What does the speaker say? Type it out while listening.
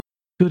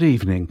Good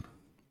evening.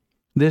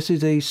 This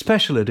is a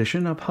special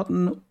edition of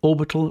Hutton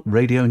Orbital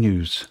Radio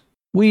News.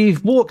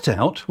 We've walked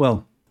out,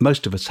 well,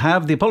 most of us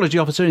have, the apology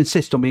officer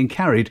insists on being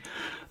carried,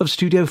 of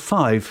Studio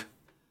 5.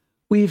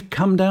 We've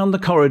come down the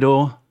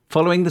corridor,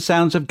 following the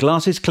sounds of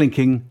glasses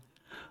clinking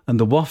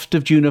and the waft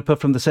of juniper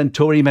from the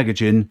Centauri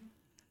Megagin,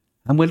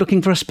 and we're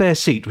looking for a spare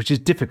seat, which is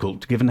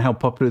difficult given how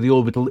popular the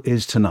Orbital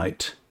is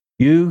tonight.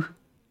 You,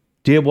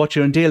 dear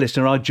watcher and dear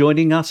listener, are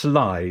joining us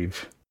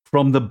live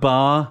from the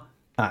bar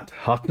at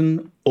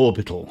Hutton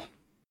Orbital.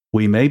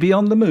 We may be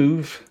on the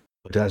move,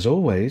 but as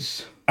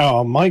always,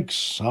 our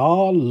mics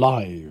are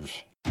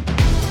live.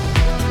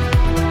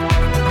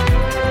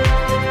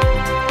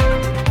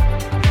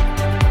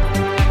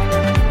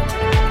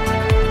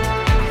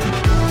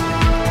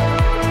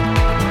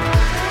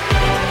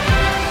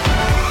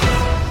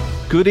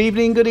 Good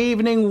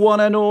evening, one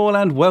and all,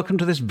 and welcome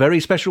to this very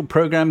special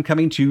programme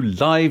coming to you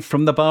live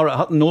from the bar at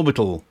Hutton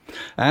Orbital.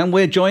 And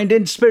we're joined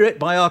in spirit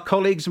by our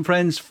colleagues and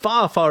friends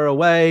far, far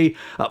away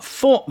at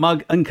Fort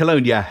Mug and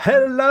Colonia.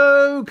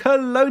 Hello,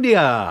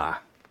 Colonia!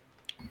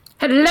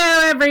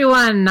 Hello,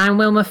 everyone. I'm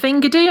Wilma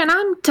Fingerdew, and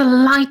I'm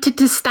delighted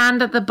to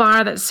stand at the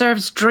bar that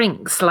serves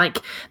drinks like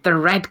the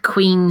Red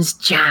Queen's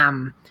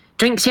Jam.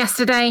 Drinks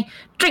yesterday,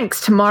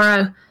 drinks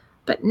tomorrow,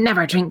 but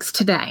never drinks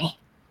today.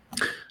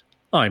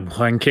 I'm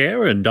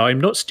Hanker, and I'm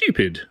not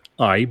stupid.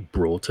 I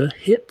brought a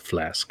hip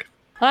flask.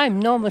 I'm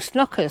Norma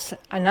Snockers,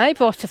 and I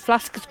brought a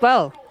flask as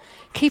well.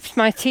 Keeps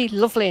my tea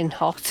lovely and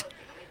hot.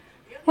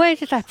 Where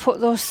did I put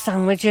those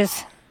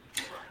sandwiches?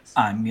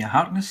 I'm Mia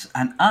Harkness,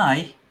 and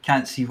I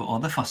can't see what all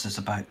the fuss is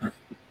about.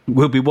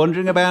 We'll be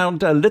wandering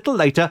about a little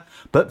later,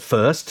 but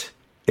first,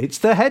 it's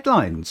the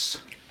headlines.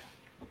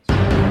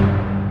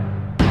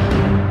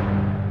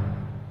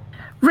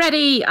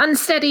 Ready,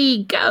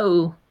 unsteady,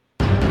 go.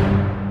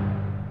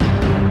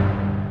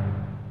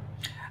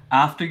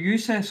 After you,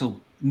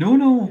 Cecil.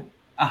 No,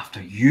 after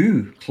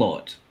you,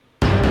 Claude.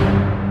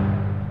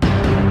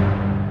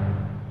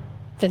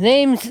 The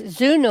name's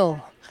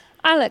Zuno.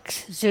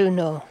 Alex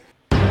Zuno.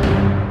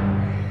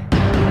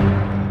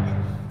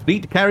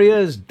 Fleet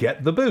carriers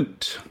get the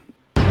boot.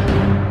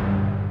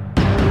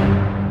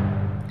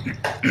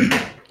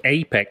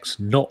 Apex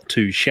not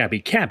too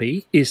shabby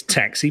cabby is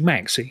Taxi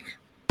Maxi.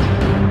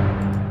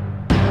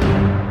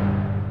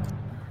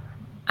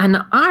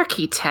 An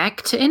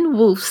architect in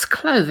wolf's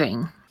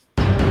clothing.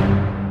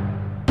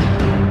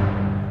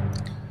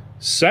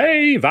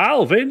 Save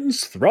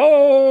Alvin's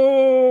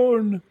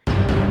throne!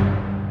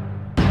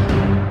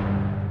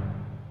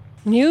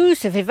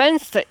 News of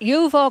events that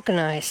you've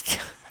organised,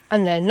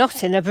 and they're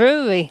not in a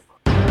brewery.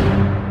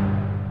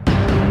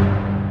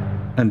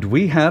 And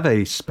we have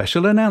a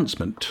special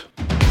announcement.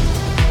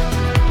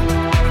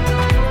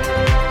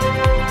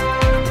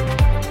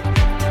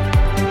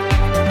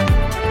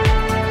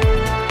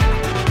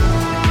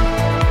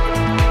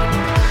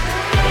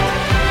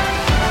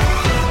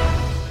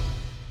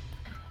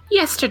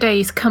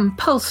 Yesterday's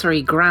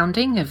compulsory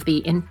grounding of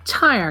the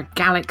entire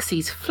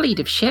galaxy's fleet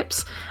of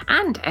ships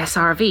and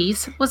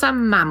SRVs was a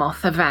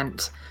mammoth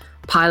event.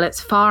 Pilots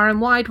far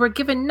and wide were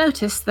given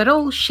notice that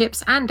all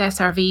ships and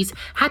SRVs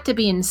had to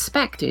be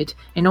inspected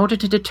in order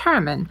to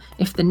determine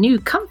if the new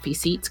comfy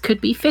seats could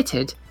be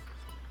fitted.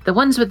 The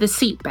ones with the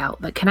seat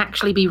belt that can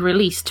actually be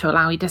released to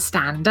allow you to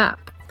stand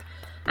up.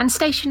 And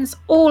stations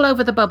all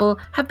over the bubble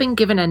have been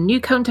given a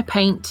new cone to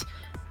paint,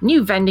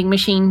 new vending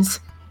machines,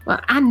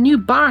 and new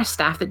bar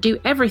staff that do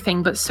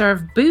everything but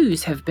serve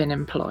booze have been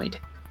employed.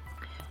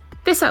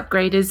 This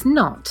upgrade is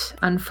not,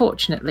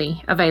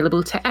 unfortunately,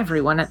 available to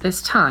everyone at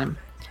this time.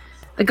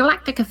 The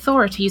galactic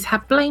authorities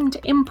have blamed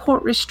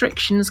import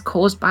restrictions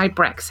caused by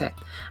Brexit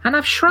and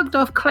have shrugged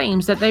off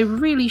claims that they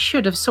really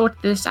should have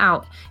sorted this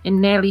out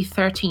in nearly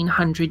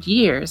 1300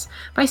 years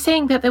by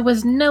saying that there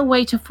was no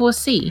way to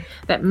foresee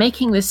that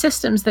making the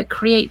systems that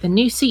create the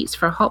new seats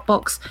for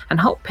Hotbox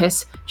and Hot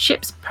Piss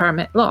ships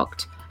permit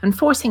locked and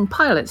forcing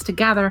pilots to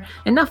gather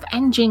enough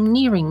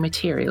engineering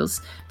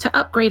materials to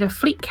upgrade a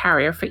fleet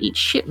carrier for each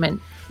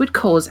shipment would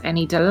cause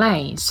any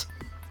delays.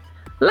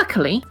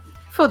 Luckily,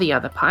 for the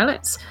other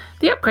pilots,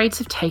 the upgrades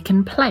have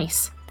taken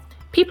place.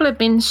 People have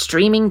been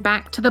streaming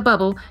back to the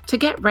bubble to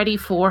get ready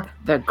for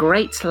the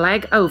Great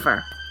Leg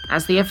Over,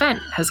 as the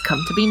event has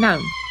come to be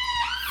known.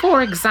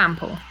 For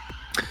example,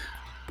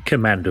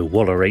 Commander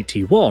Waller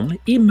 81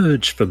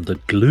 emerged from the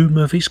gloom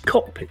of his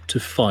cockpit to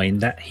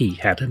find that he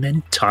had an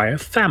entire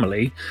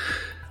family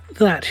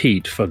that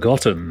he'd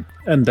forgotten,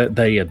 and that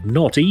they had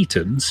not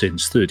eaten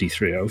since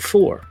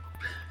 3304.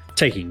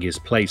 Taking his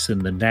place in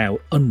the now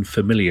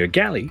unfamiliar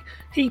galley,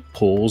 he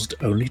paused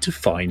only to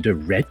find a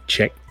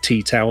red-checked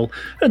tea towel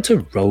and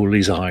to roll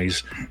his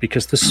eyes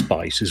because the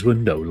spices were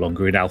no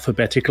longer in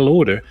alphabetical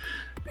order,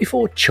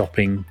 before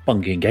chopping,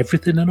 bunging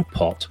everything in a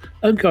pot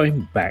and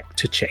going back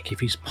to check if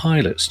his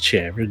pilot's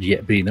chair had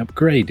yet been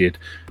upgraded.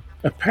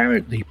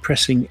 Apparently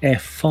pressing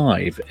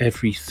F5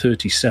 every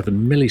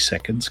 37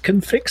 milliseconds can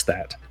fix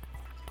that.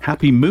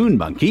 Happy Moon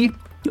Monkey,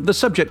 the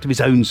subject of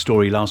his own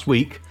story last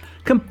week,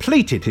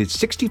 completed his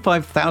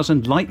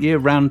 65,000 light-year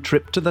round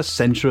trip to the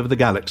centre of the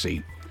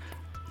galaxy.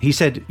 He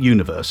said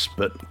universe,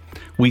 but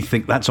we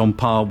think that's on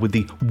par with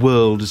the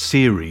World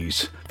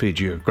Series for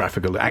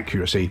geographical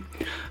accuracy.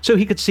 So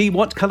he could see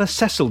what colour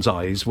Cecil's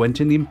eyes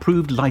went in the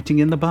improved lighting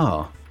in the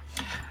bar.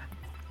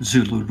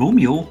 Zulu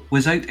Romeo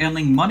was out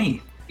earning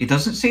money. He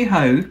doesn't say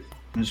how, and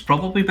it's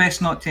probably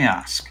best not to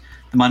ask.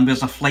 The man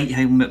wears a flight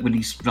helmet when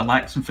he's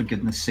relaxing, for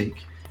goodness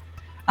sake.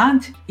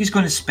 And he's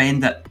going to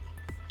spend it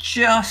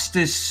just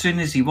as soon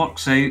as he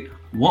works out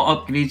what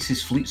upgrades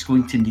his fleet's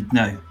going to need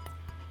now.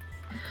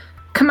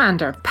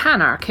 Commander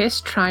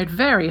Panarchist tried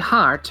very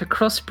hard to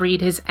crossbreed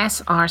his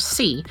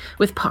SRC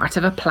with part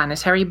of a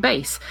planetary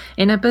base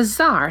in a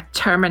bizarre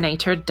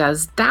Terminator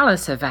Does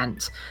Dallas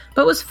event,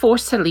 but was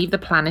forced to leave the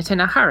planet in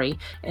a hurry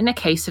in a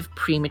case of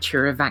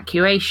premature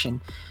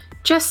evacuation,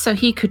 just so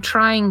he could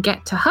try and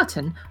get to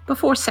Hutton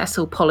before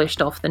Cecil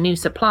polished off the new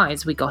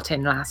supplies we got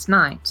in last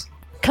night.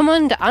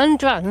 Commander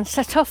Andran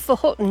set off for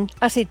Hutton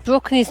as he'd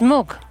broken his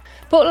mug,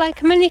 but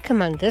like many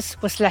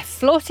commanders, was left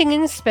floating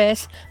in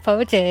space for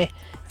a day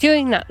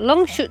during that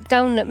long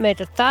shutdown that made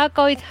a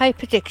Thargoid high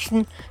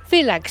prediction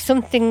feel like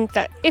something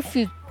that if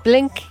you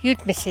blink,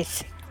 you'd miss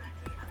it.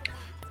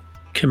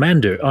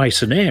 Commander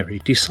Icenary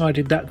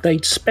decided that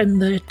they'd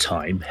spend their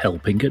time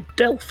helping at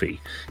Delphi,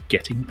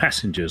 getting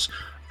passengers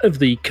of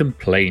the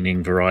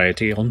complaining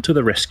variety onto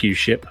the rescue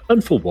ship,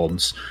 and for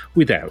once,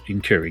 without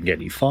incurring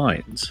any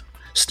fines.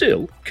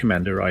 Still,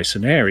 Commander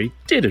Icenary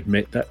did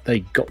admit that they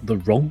got the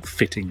wrong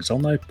fittings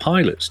on their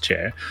pilot's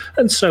chair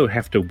and so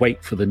have to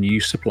wait for the new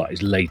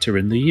supplies later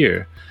in the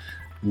year.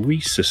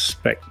 We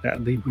suspect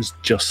that there was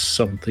just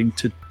something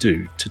to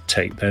do to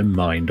take their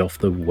mind off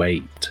the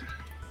weight.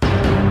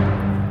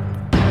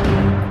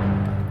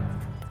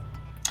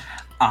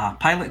 A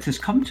pilot has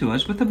come to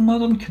us with a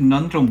modern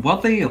conundrum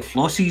worthy of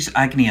Flossie's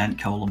agony aunt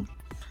column.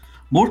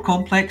 More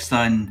complex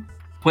than,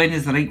 when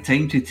is the right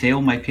time to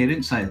tell my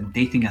parents I'm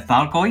dating a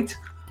Thargoid?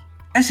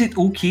 Is it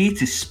okay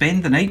to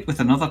spend the night with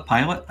another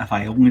pilot if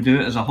I only do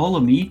it as a holo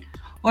me?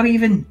 Or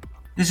even,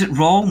 is it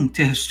wrong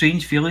to have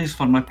strange feelings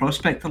for my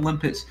prospector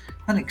limpets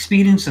and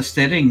experience a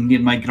stirring near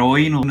my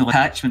groin or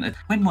attachment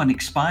when one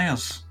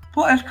expires?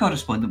 What our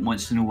correspondent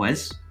wants to know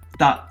is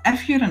that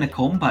if you're in a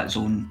combat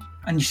zone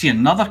and you see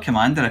another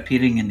commander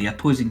appearing in the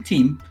opposing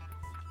team,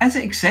 is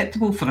it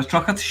acceptable for a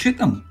trucker to shoot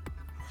them?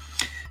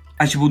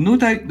 As you will no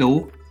doubt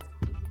know,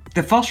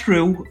 the first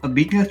rule of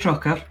being a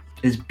trucker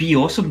is be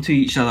awesome to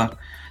each other.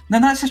 Now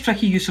that's a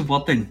tricky use of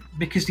wording,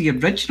 because the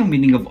original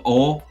meaning of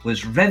awe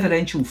was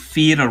reverential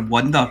fear or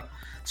wonder,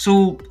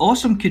 so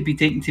awesome could be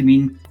taken to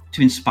mean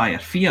to inspire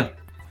fear.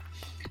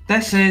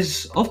 This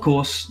is, of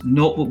course,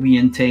 not what we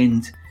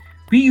intend.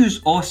 We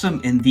use awesome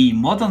in the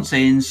modern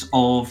sense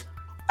of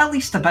at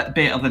least a bit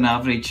better than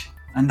average,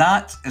 and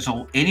that is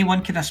all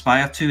anyone can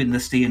aspire to in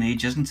this day and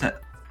age, isn't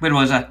it? Where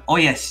was I? Oh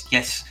yes.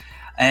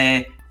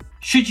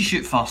 Should you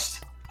shoot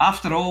first?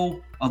 After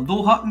all,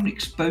 although Hutton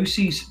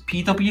espouses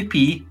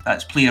PWP,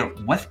 that's player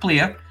with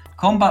player,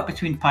 combat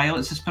between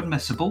pilots is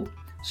permissible,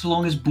 so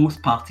long as both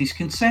parties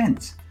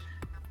consent.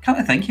 Come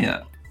to think of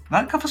it,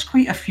 that covers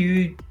quite a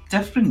few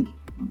different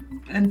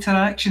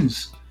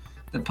interactions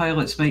that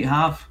pilots might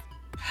have.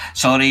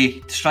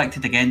 Sorry,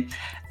 distracted again.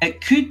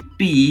 It could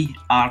be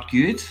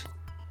argued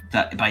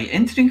that by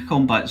entering a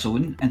combat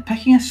zone and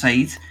picking a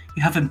side,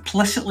 you have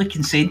implicitly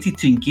consented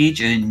to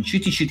engage in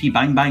shooty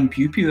bang bang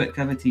pew pew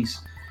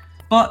activities.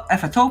 But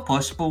if at all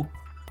possible,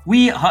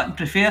 we at Hutton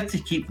prefer to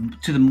keep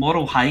to the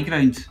moral high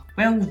ground.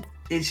 Well,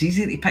 it's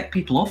easier to pick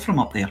people off from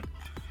up there.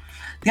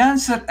 The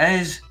answer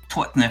is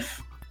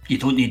twatnif. You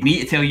don't need me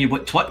to tell you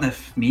what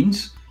twatnif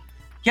means.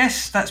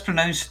 Yes, that's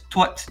pronounced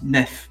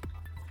twatnif.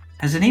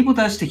 Has enabled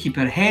us to keep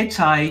our heads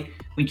high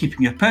when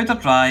keeping our powder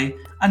dry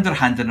and our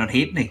hand in our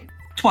halfpenny.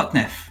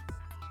 Twatnif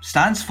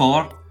stands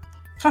for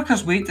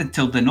truckers wait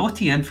until the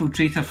naughty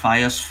infiltrator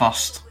fires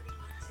first.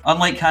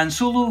 Unlike Han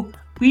Solo,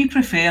 we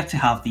prefer to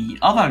have the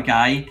other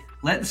guy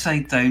let the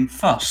side down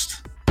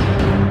first.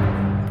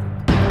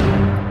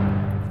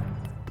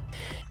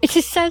 It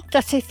is said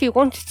that if you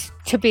want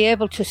to be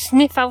able to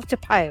sniff out a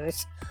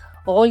pirate,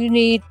 all you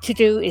need to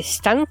do is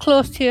stand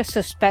close to your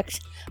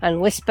suspect and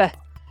whisper,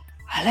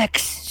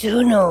 "Alex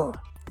Zuno."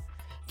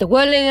 The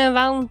whirling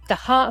around, the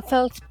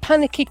heartfelt,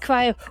 panicky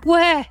cry of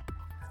 "Where?"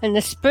 and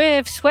the spray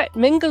of sweat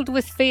mingled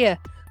with fear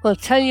will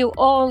tell you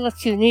all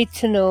that you need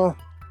to know.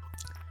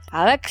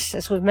 Alex,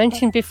 as we've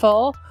mentioned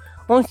before,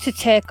 wants to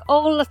take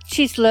all that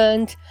she's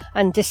learned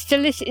and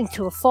distill it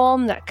into a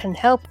form that can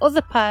help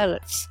other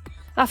pilots.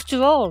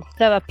 After all,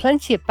 there are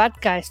plenty of bad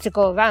guys to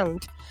go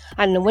around,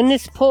 and the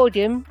winner's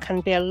podium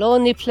can be a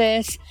lonely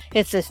place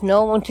if there's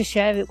no one to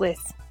share it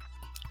with.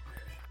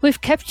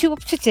 We've kept you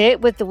up to date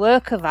with the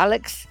work of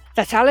Alex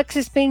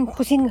has been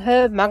putting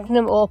her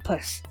magnum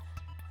opus,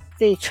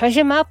 the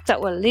treasure map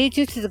that will lead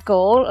you to the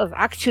goal of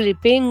actually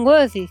being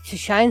worthy to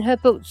shine her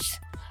boots,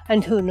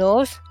 and who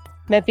knows,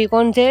 maybe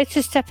one day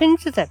to step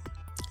into them.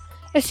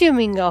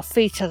 Assuming your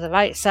feet are the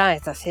right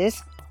size, that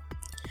is.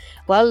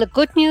 Well, the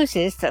good news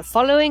is that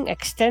following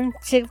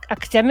extensive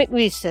academic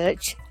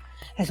research,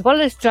 as well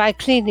as dry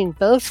cleaning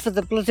bills for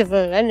the blood of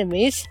her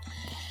enemies,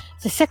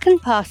 The second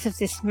part of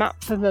this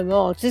map for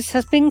Marauders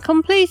has been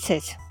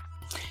completed.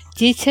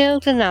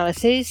 Detailed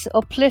analyses,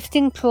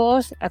 uplifting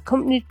prose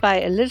accompanied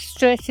by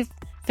illustrative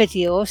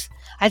videos,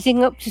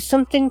 adding up to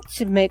something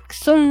to make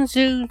Sun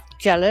Tzu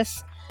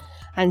jealous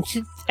and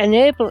to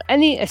enable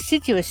any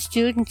assiduous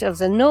student of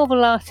the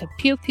noble art of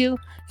Pew Pew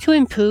to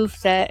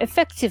improve their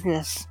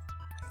effectiveness.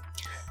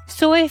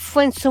 So if,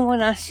 when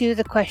someone asks you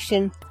the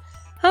question,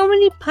 how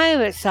many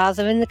pirates are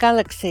there in the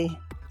galaxy?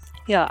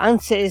 Your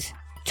answer is,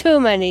 too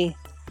many.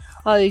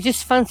 Or you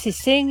just fancy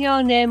seeing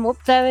your name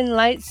up there in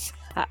lights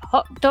at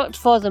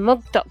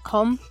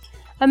hot.forthemug.com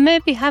and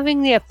maybe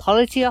having the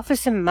apology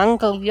officer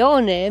mangle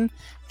your name,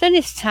 then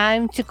it's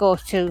time to go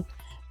to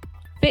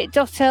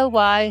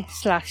bit.ly/Zuno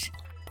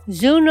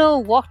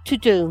what to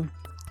do.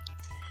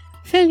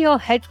 Fill your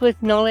head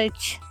with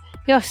knowledge,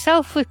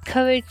 yourself with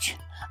courage,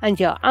 and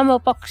your ammo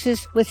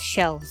boxes with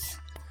shells.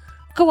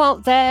 Go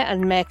out there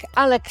and make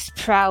Alex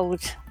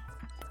proud.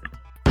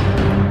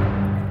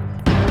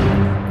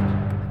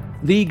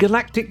 The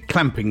galactic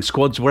clamping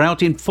squads were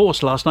out in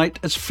force last night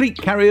as fleet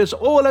carriers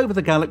all over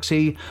the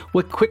galaxy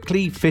were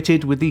quickly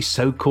fitted with the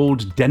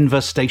so-called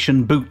Denver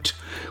Station boot,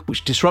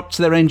 which disrupts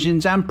their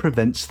engines and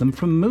prevents them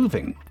from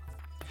moving.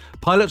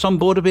 Pilots on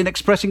board have been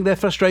expressing their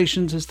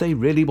frustrations as they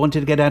really wanted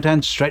to get out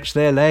and stretch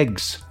their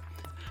legs.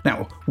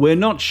 Now, we're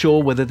not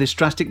sure whether this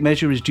drastic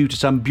measure is due to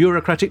some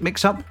bureaucratic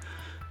mix-up,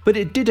 but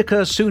it did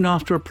occur soon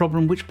after a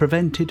problem which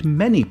prevented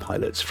many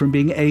pilots from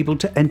being able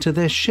to enter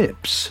their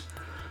ships.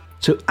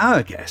 So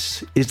our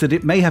guess is that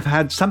it may have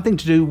had something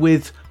to do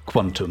with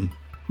quantum.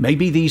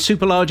 Maybe the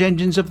super large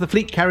engines of the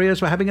fleet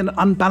carriers were having an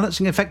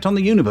unbalancing effect on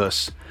the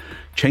universe,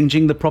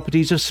 changing the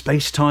properties of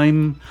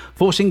space-time,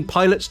 forcing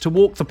pilots to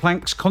walk the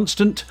planks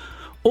constant,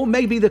 or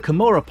maybe the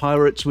Kimura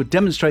pirates were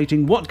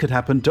demonstrating what could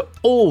happen to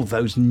all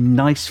those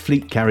nice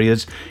fleet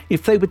carriers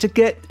if they were to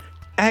get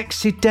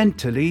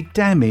accidentally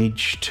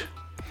damaged.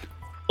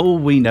 All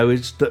we know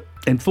is that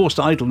enforced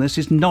idleness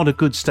is not a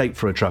good state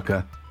for a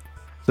trucker.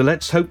 So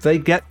let's hope they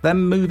get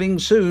them moving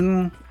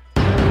soon.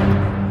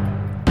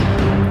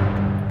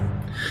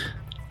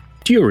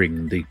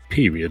 During the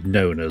period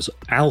known as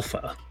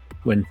Alpha,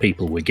 when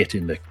people were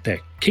getting their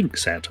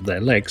kinks out of their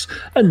legs,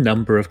 a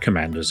number of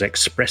commanders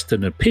expressed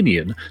an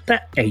opinion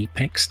that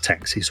Apex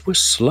taxis were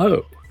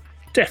slow.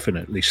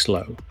 Definitely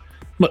slow.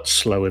 Much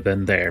slower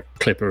than their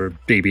Clipper,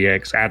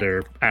 DBX,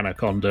 Adder,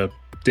 Anaconda,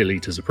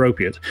 delete as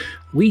appropriate.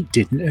 We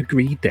didn't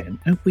agree then,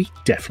 and we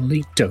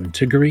definitely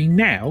don't agree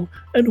now,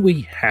 and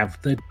we have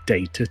the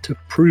data to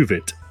prove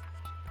it.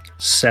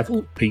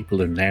 Several people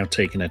have now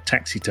taken a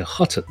taxi to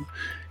Hutton,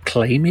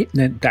 claim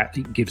that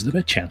it gives them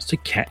a chance to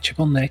catch up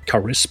on their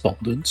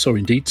correspondence or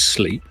indeed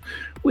sleep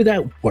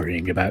without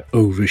worrying about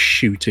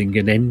overshooting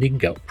and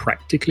ending up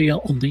practically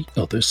on the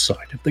other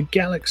side of the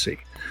galaxy.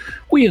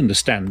 We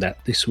understand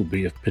that this will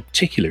be of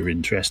particular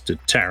interest to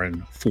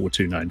Taran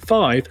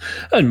 4295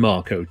 and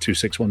Marco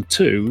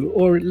 2612,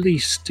 or at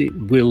least it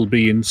will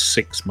be in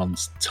 6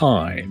 months'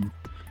 time.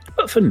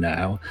 But for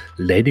now,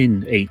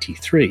 Lenin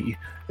 83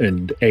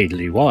 and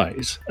Aidley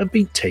Wise have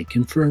been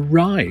taken for a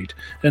ride,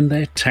 and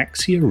their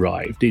taxi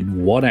arrived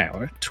in 1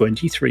 hour,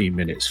 23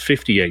 minutes,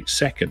 58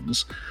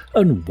 seconds,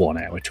 and 1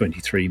 hour,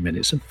 23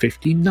 minutes, and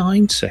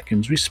 59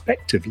 seconds,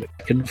 respectively.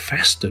 And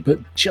faster, but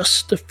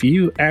just a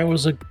few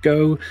hours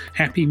ago,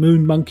 Happy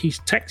Moon Monkey's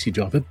taxi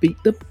driver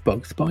beat them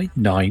both by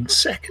 9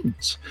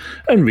 seconds.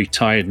 And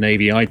retired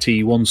Navy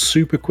IT-1's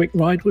super quick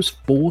ride was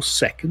 4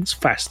 seconds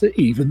faster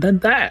even than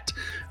that,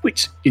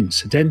 which,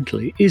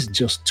 incidentally, is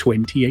just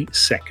 28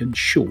 seconds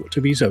short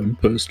of his own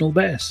personal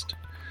best.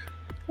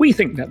 We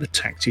think that the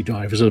taxi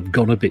drivers have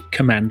gone a bit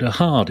Commander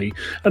Hardy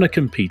and are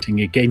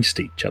competing against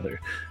each other.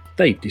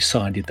 They've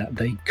decided that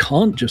they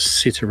can't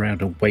just sit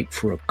around and wait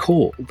for a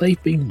call.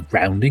 They've been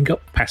rounding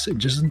up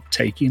passengers and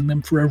taking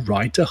them for a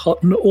ride to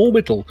Hutton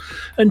Orbital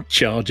and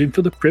charging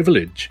for the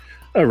privilege,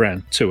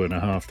 around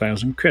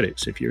 2,500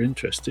 credits if you're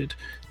interested,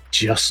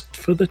 just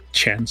for the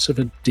chance of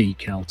a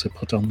decal to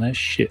put on their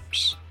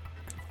ships.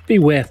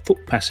 Beware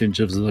foot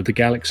passengers of the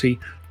galaxy.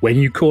 When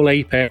you call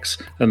Apex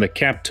and the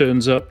cab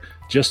turns up,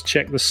 just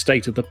check the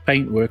state of the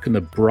paintwork and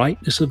the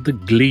brightness of the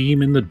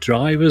gleam in the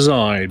driver's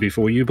eye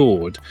before you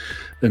board,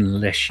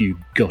 unless you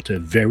got a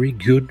very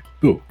good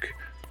book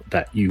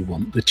that you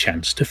want the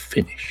chance to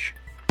finish.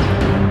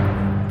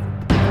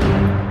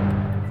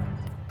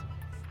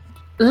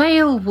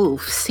 Lael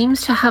Wolf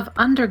seems to have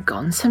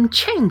undergone some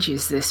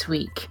changes this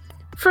week.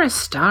 For a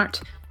start,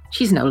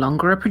 she's no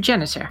longer a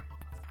progenitor,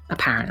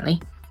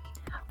 apparently,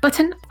 but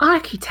an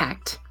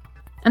architect.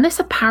 And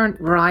this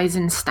apparent rise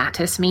in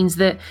status means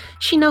that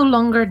she no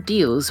longer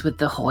deals with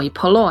the hoi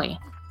polloi,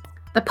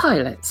 the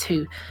pilots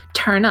who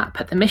turn up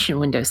at the mission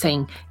window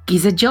saying,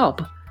 "Giz a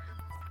job."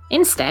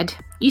 Instead,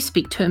 you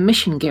speak to a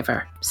mission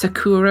giver,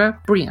 Sakura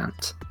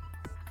Briant,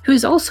 who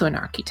is also an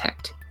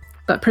architect,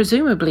 but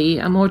presumably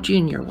a more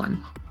junior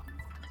one.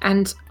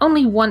 And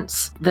only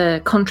once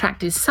the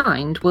contract is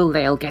signed will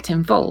Lael get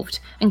involved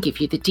and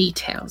give you the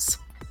details.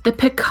 The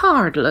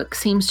Picard look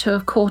seems to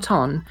have caught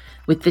on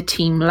with the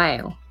Team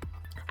Lael,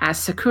 as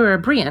Sakura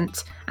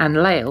Briant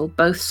and Lael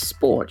both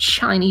sport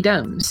shiny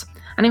domes,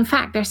 and in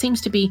fact there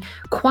seems to be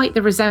quite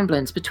the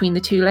resemblance between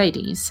the two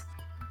ladies.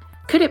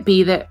 Could it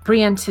be that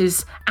Briant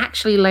is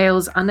actually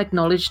Lael's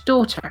unacknowledged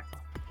daughter?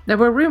 There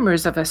were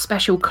rumours of a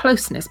special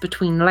closeness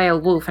between Lael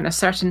Wolf and a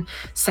certain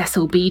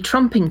Cecil B.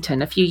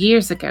 Trumpington a few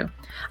years ago,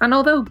 and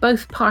although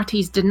both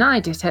parties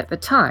denied it at the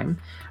time,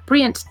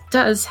 Briant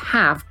does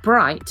have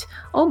bright,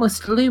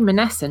 almost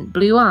luminescent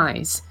blue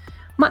eyes,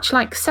 much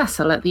like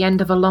Cecil at the end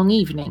of a long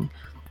evening,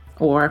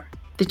 or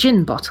the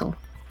gin bottle.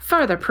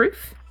 Further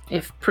proof,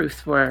 if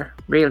proof were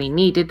really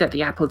needed that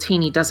the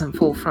Appletini doesn't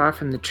fall far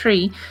from the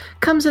tree,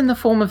 comes in the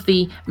form of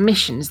the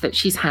missions that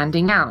she's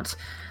handing out.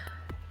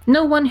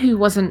 No one who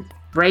wasn't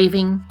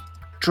raving,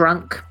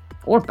 drunk,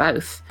 or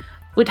both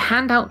would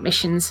hand out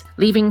missions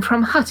leaving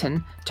from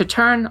Hutton to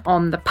turn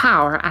on the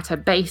power at a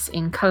base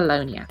in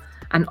Colonia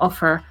and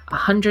offer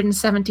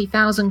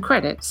 170,000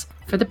 credits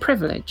for the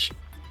privilege.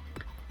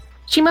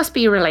 She must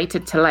be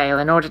related to Lael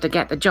in order to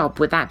get the job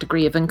with that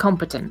degree of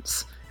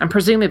incompetence, and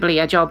presumably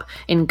a job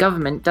in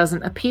government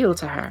doesn't appeal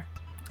to her.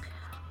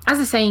 As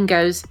the saying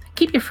goes,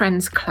 keep your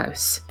friends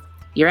close,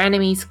 your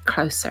enemies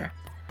closer.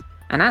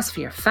 And as for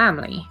your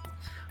family,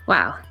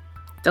 well,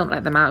 don't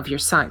let them out of your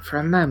sight for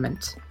a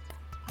moment.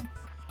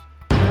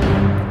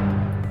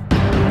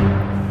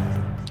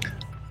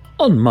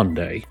 On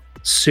Monday,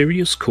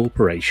 Sirius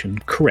Corporation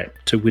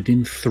crept to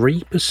within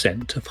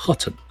 3% of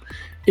Hutton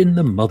in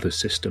the mother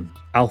system,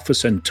 Alpha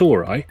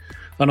Centauri,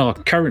 and are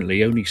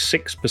currently only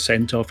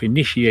 6% off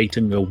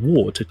initiating a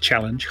war to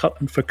challenge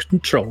Hutton for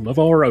control of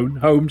our own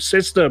home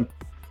system.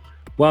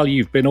 While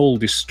you've been all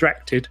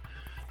distracted,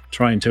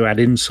 trying to add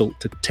insult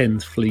to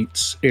 10th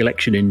Fleet's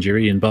election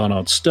injury in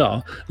Barnard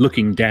Star,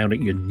 looking down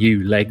at your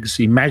new legs,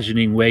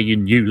 imagining where your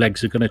new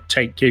legs are going to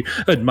take you,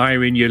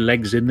 admiring your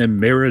legs in the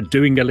mirror,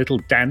 doing a little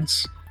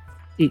dance,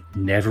 it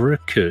never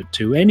occurred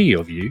to any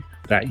of you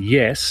that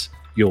yes,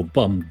 your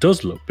bum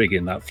does look big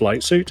in that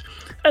flight suit,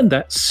 and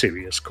that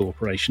Sirius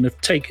Corporation have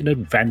taken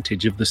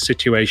advantage of the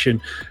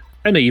situation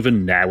and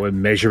even now are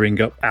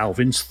measuring up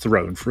Alvin's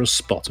throne for a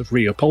spot of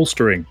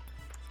reupholstering.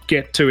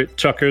 Get to it,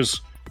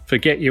 truckers.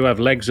 Forget you have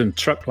legs and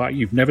truck like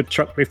you've never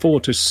trucked before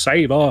to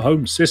save our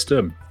home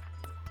system.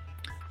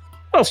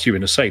 Whilst you're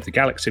in a Save the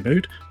Galaxy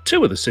mood,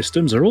 two of the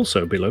systems are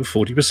also below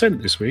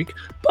 40% this week.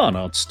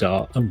 Barnard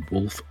Star and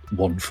Wolf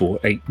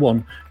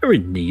 1481 are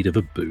in need of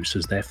a boost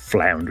as they're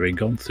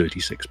floundering on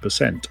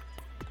 36%.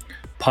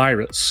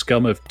 Pirate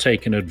scum have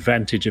taken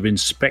advantage of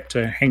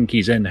Inspector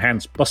Henke's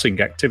enhanced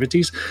bussing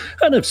activities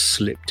and have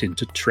slipped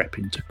into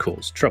Treppin to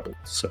cause trouble.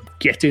 So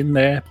get in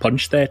there,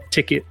 punch their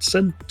tickets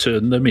and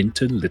turn them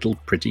into little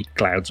pretty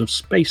clouds of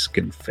space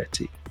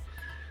confetti.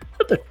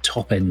 At the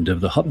top end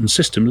of the Hutton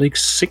System League,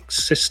 6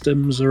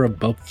 systems are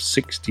above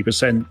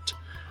 60%,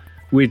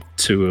 with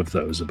 2 of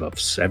those above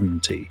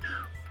 70%.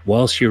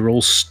 Whilst you're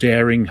all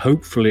staring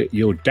hopefully at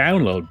your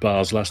download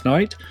bars last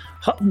night,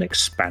 Hutton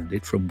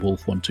expanded from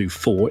Wolf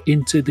 124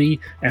 into the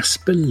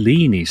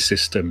Aspellini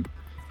system.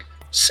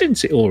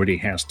 Since it already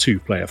has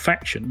 2-player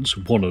factions,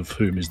 one of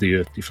whom is the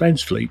Earth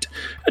Defence Fleet,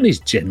 and is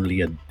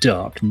generally a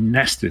dark,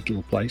 nasty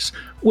little place,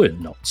 we're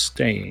not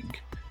staying.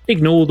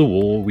 Ignore the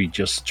war we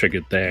just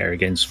triggered there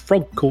against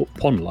Frog-Court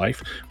Pond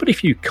Life, but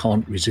if you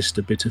can't resist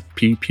a bit of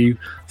pew-pew,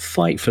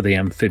 fight for the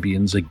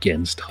amphibians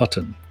against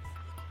Hutton.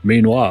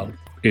 Meanwhile,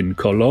 in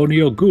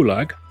Colonial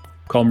Gulag,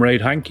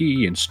 Comrade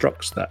Hankey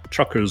instructs that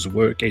truckers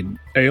work in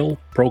Ale,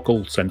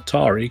 Procol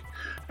Centauri,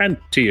 and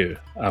Tyr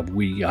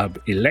we have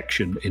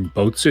election in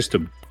both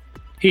systems.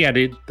 He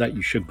added that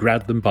you should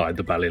grab them by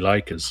the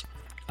balalikas.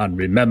 And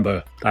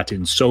remember that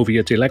in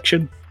Soviet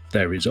election,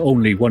 there is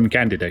only one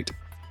candidate.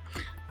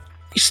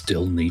 We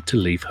still need to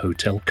leave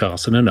Hotel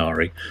Carson and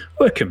Ari,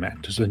 where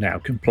commanders are now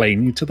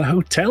complaining to the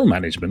hotel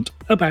management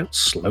about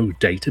slow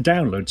data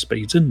download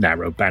speeds and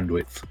narrow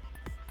bandwidth.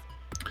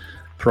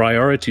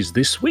 Priorities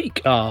this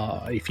week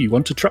are, if you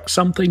want to truck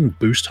something,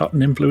 boost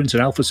Hutton influence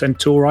in Alpha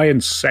Centauri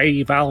and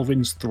save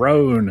Alvin's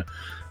throne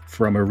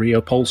from a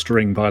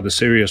reupholstering by the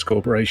Sirius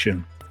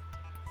Corporation.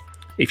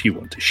 If you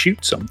want to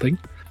shoot something,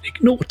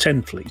 ignore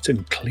 10th Fleet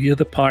and clear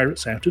the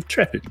pirates out of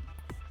Treppin.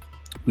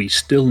 We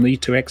still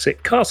need to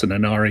exit Carson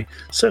and Ari,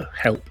 so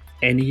help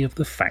any of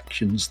the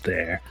factions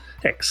there,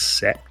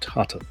 except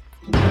Hutton.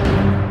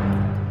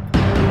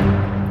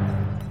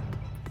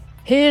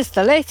 Here's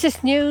the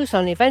latest news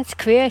on events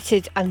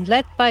created and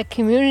led by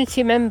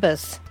community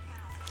members.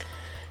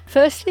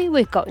 Firstly,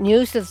 we've got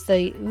news of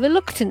the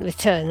reluctant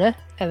returner,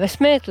 Eris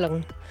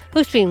Maidlung,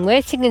 who's been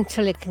waiting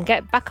until he can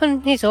get back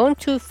on his own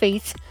 2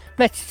 feet,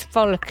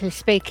 metaphorically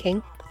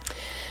speaking.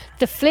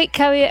 The fleet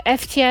carrier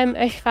FTM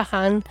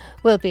Isfahan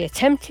will be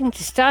attempting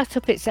to start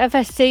up its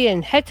FSD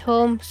and head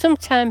home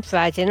sometime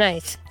Friday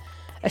night,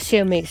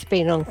 assuming it's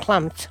been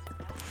unclamped.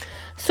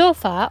 So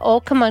far,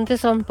 all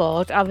commanders on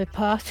board are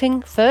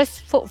reporting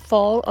first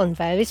footfall on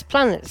various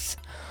planets.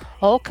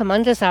 All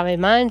commanders are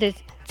reminded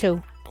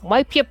to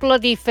wipe your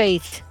bloody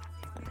feet.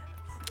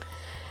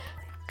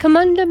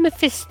 Commander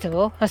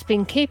Mephisto has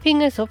been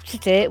keeping us up to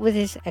date with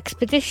his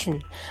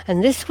expedition,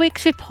 and this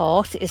week's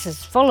report is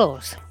as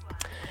follows.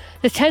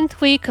 The 10th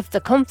week of the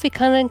Comfy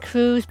Cannon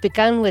cruise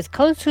began with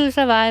Consu's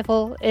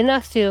arrival in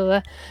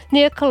Azura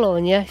near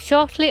Colonia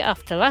shortly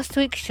after last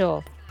week's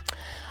show.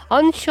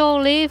 On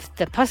shore leave,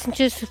 the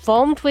passengers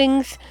formed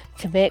wings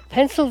to make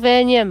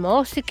Pennsylvania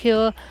more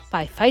secure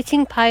by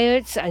fighting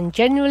pirates and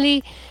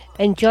generally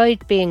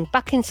enjoyed being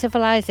back in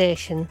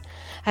civilization,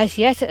 as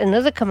yet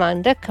another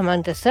commander,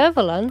 Commander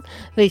Servalon,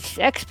 reached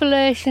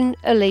exploration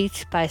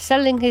elite by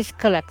selling his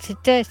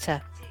collected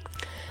data.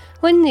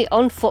 When the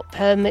on-foot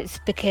permits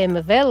became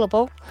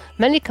available,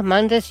 many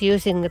commanders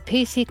using the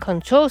PC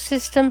control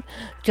system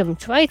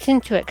jumped right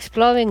into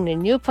exploring the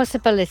new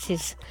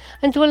possibilities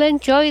and will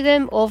enjoy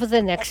them over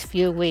the next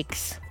few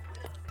weeks.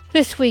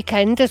 This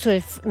weekend, as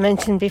we've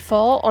mentioned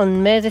before,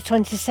 on May the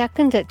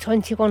 22nd at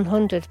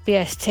 2100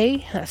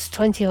 BST, that's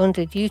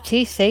 2000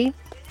 UTC,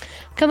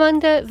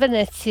 Commander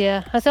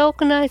Venezia has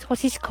organised what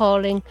he's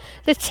calling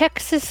the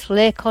Texas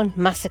Lakon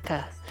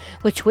Massacre,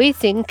 which we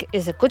think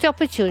is a good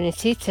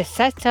opportunity to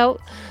set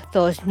out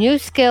those new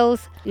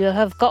skills you'll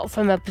have got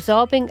from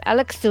absorbing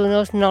Alex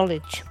Duno's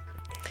knowledge.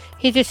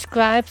 He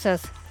describes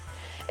as,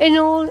 in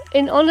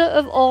honour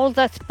of all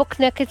that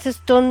Buckneckett has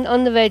done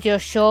on the radio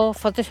show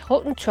for the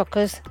Hutton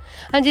Truckers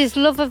and his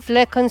love of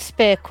Lakon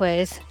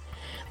Spakeways,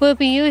 we'll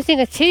be using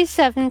a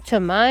T7 to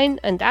mine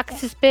and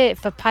act as bait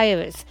for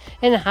pirates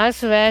in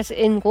Hazres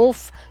in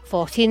Gulf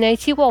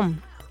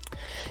 1481.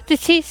 The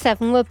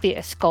T7 will be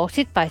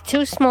escorted by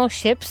 2 small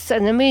ships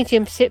and a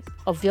medium ship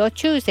of your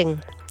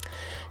choosing.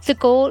 The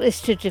goal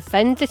is to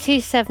defend the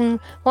T7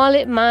 while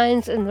it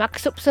mines and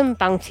racks up some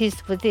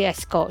bounties with the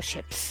escort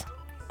ships.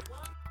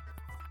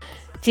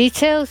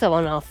 Details are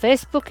on our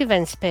Facebook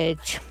events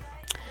page,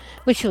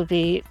 which will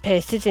be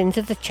pasted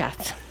into the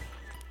chat.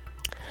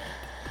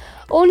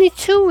 Only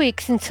 2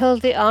 weeks until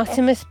the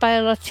Artemis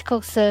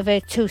Biological Survey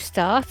 2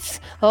 starts,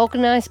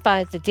 organised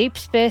by the Deep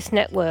Space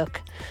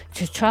Network,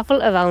 to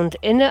travel around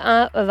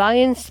Inner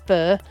Orion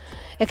Spur,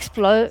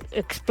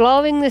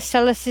 exploring the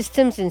solar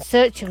systems in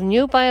search of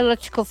new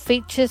biological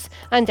features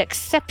and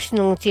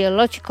exceptional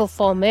geological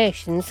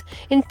formations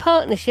in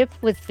partnership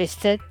with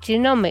Vista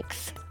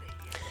Genomics.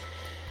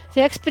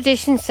 The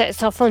expedition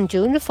sets off on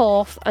June the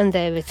 4th and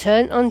they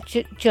return on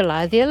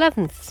July the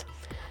 11th.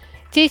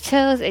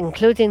 Details,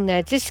 including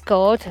their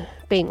Discord,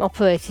 being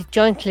operated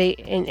jointly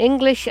in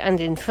English and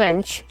in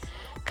French,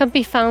 can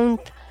be found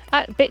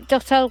at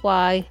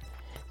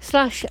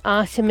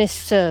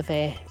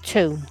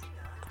bit.ly/ArtemisSurvey2.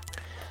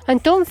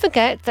 And don't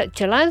forget that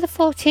July the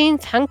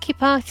 14th Hanky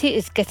Party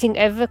is getting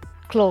ever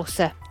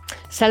closer,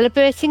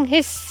 celebrating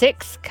his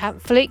 6th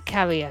fleet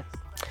carrier.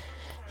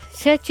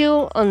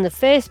 Schedule on the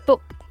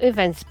Facebook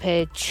events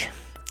page.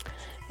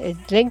 A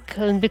link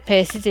can be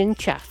pasted in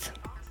chat.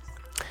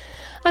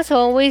 As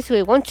always,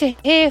 we want to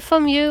hear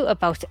from you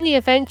about any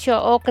event you're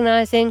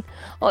organising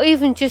or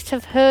even just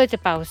have heard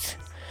about.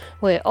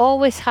 We're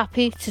always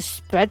happy to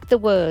spread the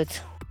word.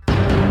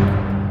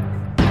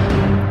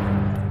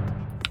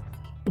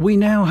 We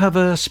now have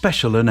a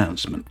special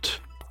announcement.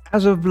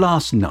 As of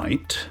last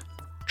night,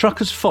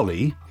 Trucker's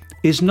Folly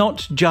is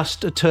not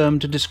just a term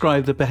to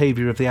describe the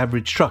behaviour of the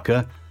average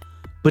trucker,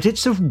 but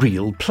it's a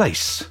real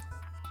place.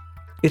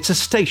 It's a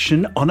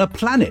station on a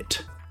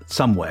planet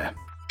somewhere.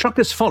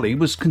 Trucker's Folly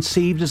was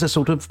conceived as a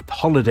sort of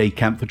holiday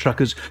camp for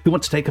truckers who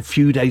want to take a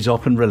few days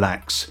off and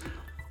relax.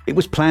 It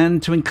was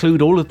planned to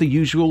include all of the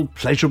usual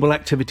pleasurable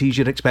activities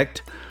you'd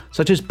expect,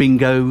 such as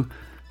bingo,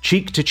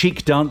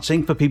 cheek-to-cheek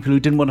dancing for people who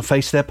didn't want to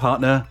face their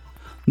partner,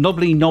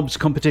 knobbly knobs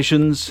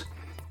competitions,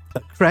 a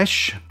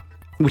creche,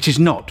 which is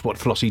not what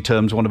Flossie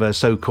terms one of her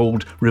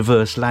so-called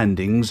reverse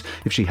landings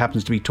if she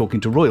happens to be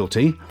talking to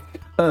royalty,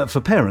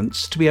 for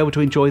parents to be able to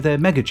enjoy their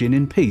mega gin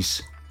in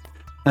peace.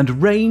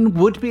 And rain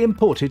would be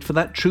imported for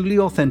that truly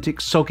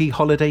authentic soggy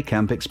holiday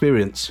camp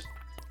experience.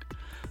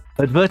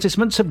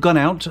 Advertisements have gone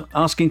out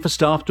asking for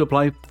staff to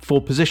apply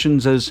for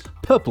positions as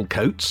purple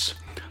coats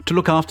to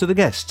look after the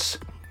guests.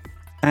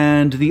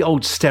 And the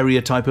old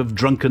stereotype of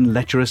drunken,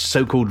 lecherous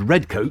so-called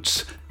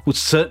redcoats would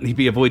certainly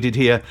be avoided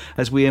here,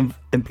 as we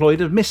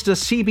employed a Mr.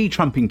 C.B.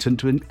 Trumpington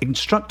to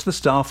instruct the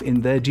staff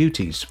in their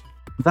duties.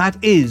 That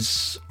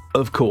is,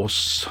 of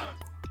course,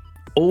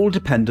 all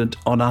dependent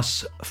on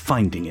us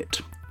finding it.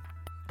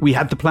 We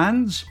had the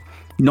plans,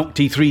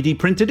 Nocti 3D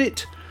printed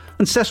it,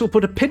 and Cecil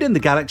put a pin in the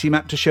galaxy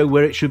map to show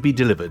where it should be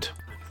delivered.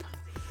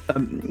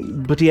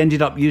 But he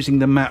ended up using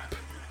the map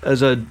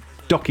as a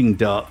docking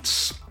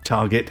darts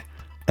target,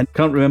 and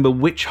can't remember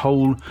which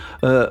hole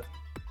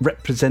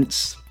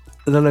represents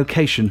the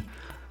location,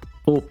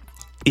 or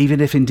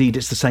even if indeed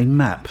it's the same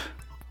map.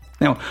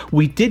 Now,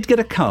 we did get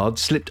a card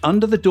slipped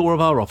under the door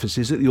of our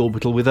offices at the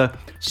Orbital with a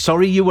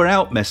 "sorry you were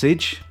out"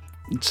 message,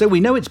 so we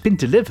know it's been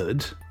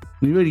delivered.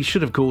 We really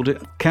should have called it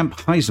Camp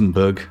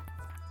Heisenberg,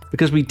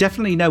 because we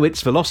definitely know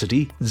its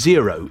velocity,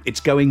 0.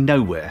 It's going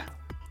nowhere.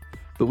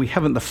 But we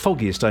haven't the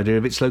foggiest idea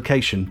of its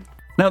location.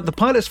 Now, the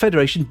Pilots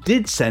Federation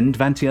did send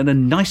Vantian a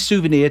nice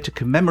souvenir to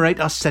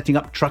commemorate us setting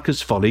up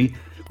Trucker's Folly,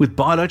 with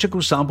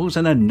biological samples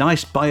and a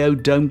nice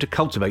biodome to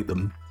cultivate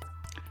them.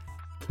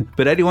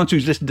 But anyone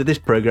who's listened to this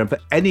programme for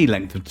any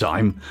length of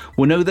time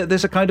will know that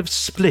there's a kind of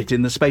split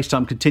in the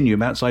space-time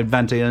continuum outside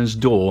 21's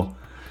door,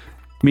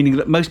 meaning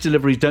that most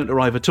deliveries don't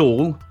arrive at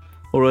all,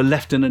 or are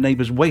left in a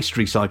neighbour's waste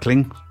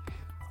recycling,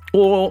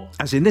 or,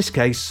 as in this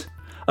case,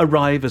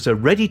 arrive as a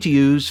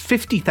ready-to-use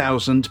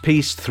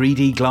 50,000-piece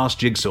 3D glass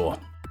jigsaw.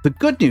 The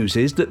good news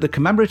is that the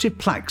commemorative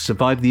plaques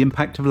survived the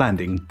impact of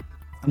landing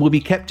and will be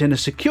kept in a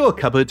secure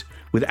cupboard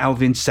with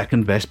Alvin's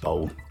second best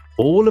bowl,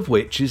 all of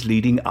which is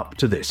leading up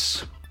to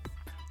this.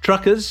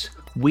 Truckers,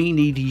 we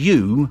need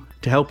you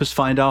to help us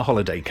find our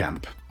holiday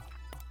camp.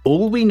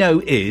 All we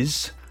know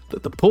is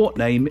that the port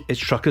name is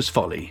Truckers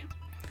Folly,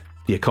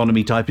 the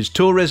economy type is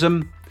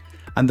tourism,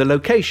 and the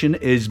location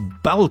is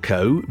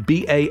Balkow,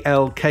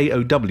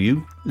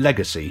 Balkow,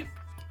 Legacy.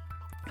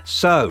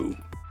 So,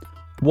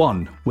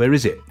 1. Where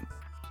is it?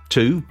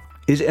 2.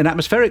 Is it an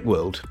atmospheric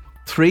world?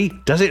 3.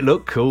 Does it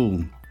look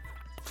cool?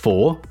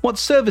 4. What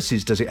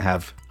services does it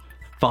have?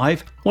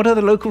 5. What are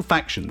the local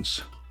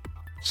factions?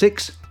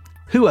 6.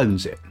 Who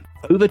owns it?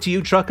 Over to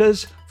you,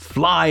 truckers.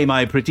 Fly,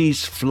 my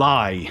pretties,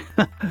 fly.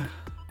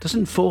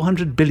 Doesn't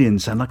 400 billion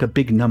sound like a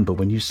big number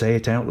when you say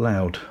it out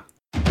loud?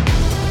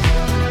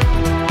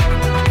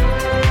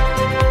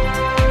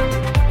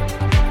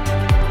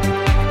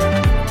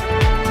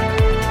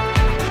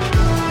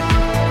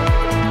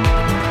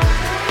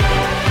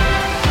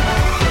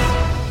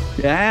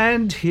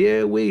 And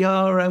here we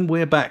are, and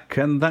we're back.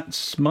 And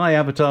that's my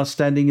avatar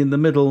standing in the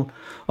middle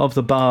of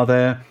the bar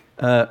there.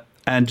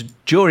 And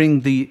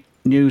during the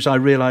news, I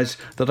realised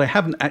that I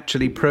haven't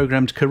actually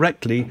programmed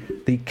correctly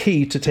the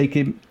key to take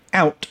him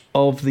out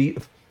of the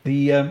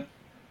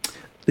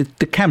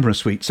camera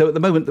suite. So at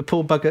the moment, the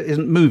poor bugger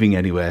isn't moving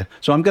anywhere.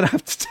 So I'm going to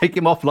have to take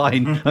him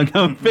offline and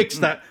go and fix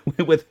that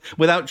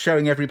without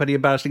showing everybody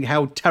embarrassing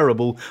how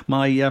terrible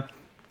my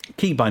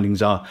key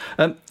bindings are.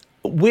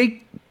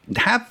 We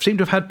seem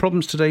to have had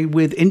problems today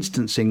with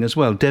instancing as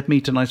well.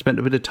 Debmeat and I spent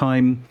a bit of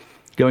time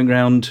going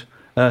around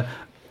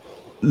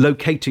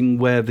locating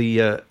where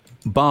the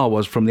bar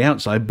was from the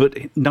outside, but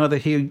neither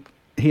he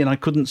and I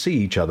couldn't see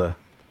each other.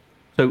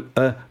 So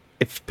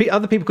if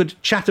other people could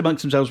chat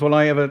amongst themselves while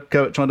I have a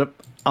go at trying to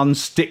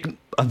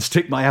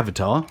unstick my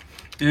avatar.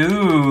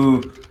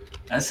 Ooh,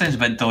 that sounds a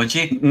bit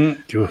dodgy.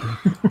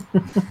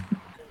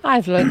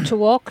 I've learned to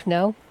walk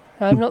now.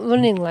 I'm not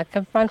running like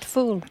a mad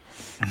fool.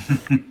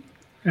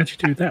 How'd you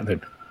do that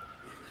then?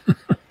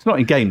 It's not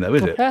in game though,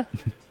 is it?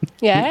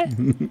 Yeah.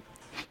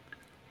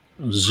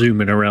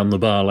 Zooming around the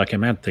bar like a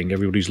mad thing.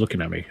 Everybody's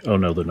looking at me. Oh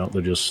no, they're not.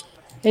 They're just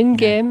In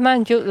game,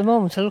 mind you, at the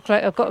moment, I look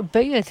like I've got a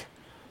beard.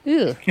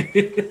 Ew.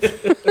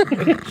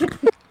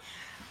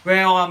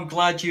 Well, I'm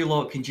glad you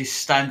lot can just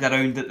stand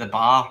around at the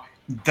bar,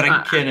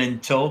 drinking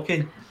and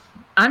talking.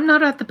 I'm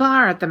not at the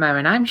bar at the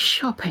moment. I'm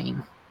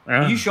shopping.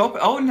 You shop?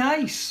 Oh,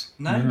 nice.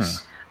 I'm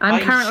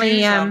Buying currently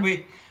shoes, aren't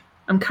we?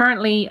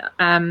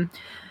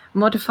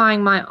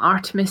 modifying my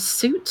Artemis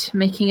suit,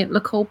 making it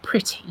look all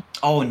pretty.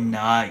 Oh,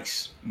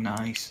 nice. Yeah,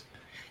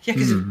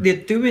 because they're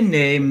doing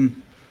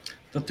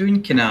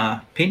kind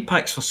of paint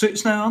packs for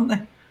suits now, aren't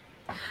they?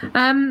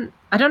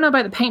 I don't know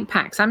about the paint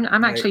packs. I'm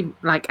actually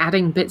like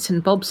adding bits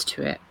and bobs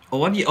to it.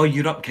 Oh, are you? Oh,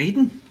 you're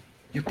upgrading?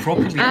 You're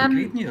properly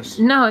upgrading yours?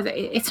 No,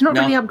 it's not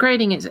really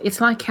upgrading.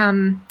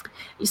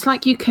 It's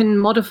like you can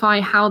modify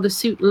how the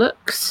suit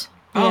looks.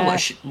 Oh, Yeah.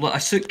 like a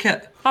suit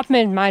kit. I've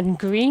made mine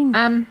green.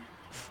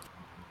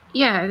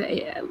 Yeah,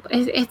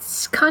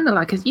 it's kind of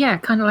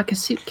like a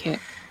suit kit.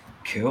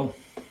 Cool.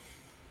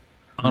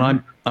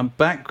 And I'm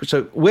back.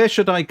 So where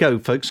should I go,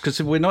 folks? Because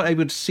if we're not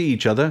able to see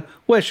each other,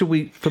 where should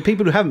we? For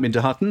people who haven't been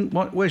to Hutton,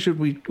 what should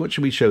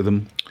we show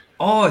them?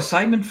 Oh,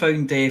 Simon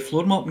found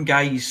floor mopping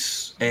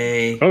guys.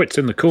 it's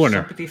in the corner.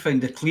 Somebody found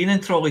the cleaning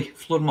trolley.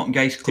 Floor mopping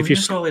guys If cleaning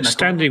you're trolley. in the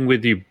standing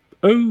with you,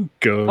 oh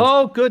god.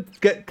 Oh, good.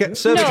 Get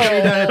service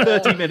coming down in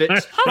 30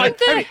 minutes. Haven't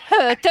they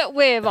heard that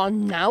we're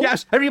on now?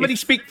 Yes, everybody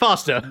speak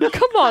faster.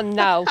 Come on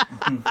now.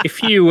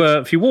 If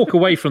you walk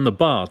away from the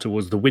bar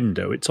towards the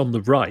window, it's on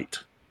the right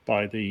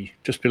by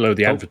just below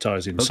the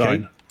advertising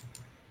sign.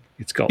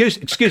 It's got.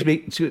 Excuse me.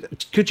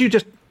 Could you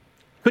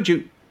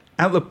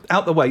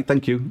out the way?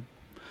 Thank you.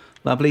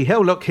 Lovely.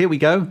 Hell, look, here we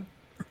go.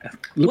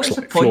 Looks What is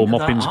the like point floor of that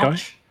mopping's guy.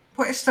 arch?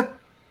 What is the?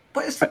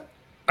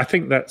 I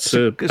think that's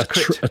It's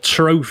crypt. a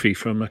trophy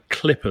from a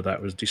clipper that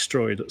was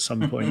destroyed at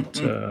some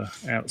point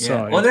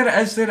outside. Oh, there it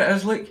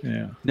is. Look.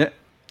 Yeah. Yeah.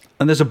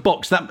 And there's a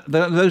box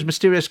those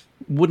mysterious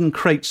wooden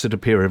crates that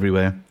appear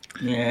everywhere.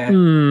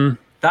 Yeah.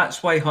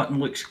 That's why Hutton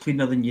looks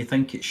cleaner than you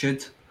think it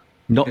should.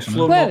 Not Because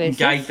floor Where mopping is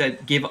guy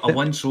it? gave it a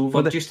once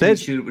over well, just to make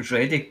there's- sure it was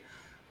ready.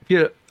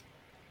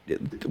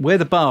 where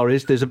the bar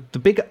is. There's the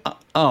big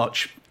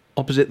arch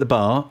opposite the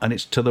bar, and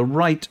it's to the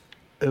right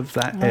of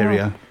that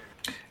area.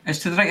 It's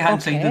to the right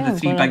hand side of Okay, the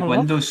three I'm big gonna have a look.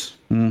 windows.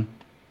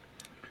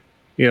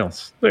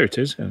 Yes, there it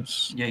is.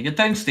 Yes. Yeah, you're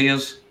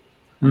downstairs.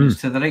 And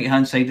it's to the right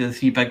hand side of the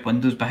three big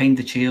windows behind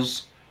the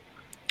chairs.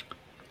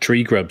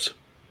 Tree grubs.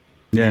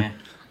 Yeah.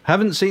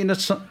 Haven't seen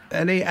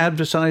any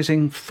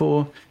advertising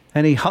for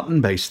any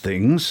Hutton-based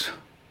things.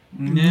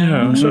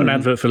 Yeah, I saw an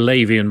advert for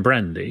Levy and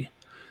Brandy.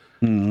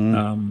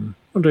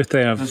 wonder if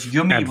they have There's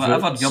Yummy, adverts.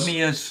 whatever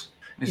Yummy is.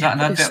 Is that an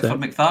what is advert for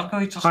that?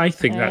 McThargoids or something? I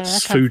think I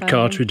that's can't food find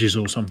cartridges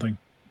or something.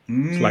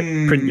 It's like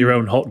print your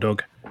own hot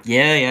dog.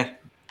 Yeah.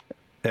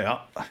 Yeah.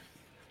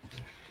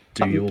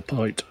 Do your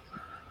pint.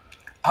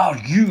 Are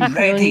you I can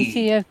only ready?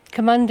 see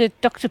Commander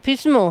Dr.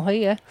 Pismo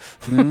here.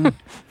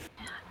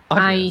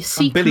 I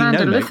see Billy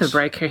Commander No Mates.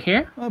 Lithobreaker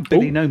here. Oh,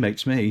 Billy No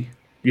Mates me.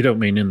 You don't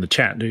mean in the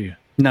chat, do you?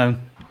 No.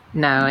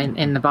 No,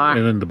 in the bar.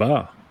 And in the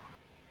bar.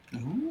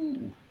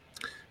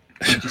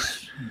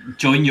 Just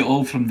join you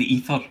all from the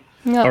ether.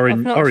 No, Or I've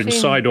in, not or in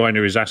seen-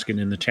 Sidewiner is asking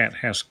in the chat,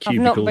 has I've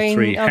not Cubicle been-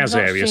 3 I've has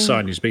not area seen-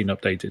 sign has been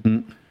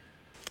updated?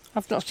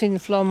 I've not seen the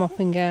floor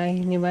mopping guy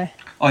anywhere.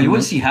 Oh, you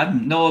won't see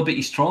him. No, but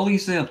his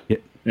trolley's there.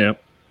 Yeah.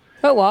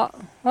 But what?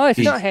 Oh, it's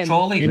His not him.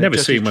 trolley. You never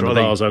just see his him when the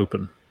trolley. bar's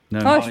open. Oh,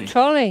 No. it's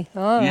Trolley.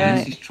 Oh, Yeah, right.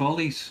 it's his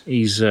trolleys.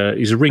 He's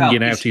ringing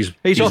Well, out his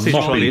he's off his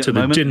moppy trolley at to the the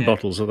moment. gin Yeah.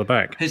 bottles at the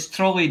back. His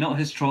trolley, not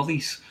his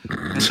trolleys.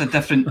 It's a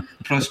different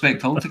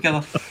prospect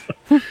altogether.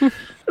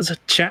 There's a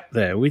chap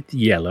there with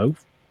yellow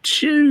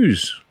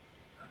shoes.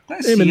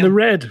 Let's Him see in the him.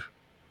 red.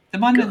 The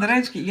man in the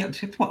red's get you.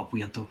 What a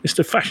weirdo. It's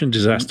the fashion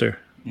disaster.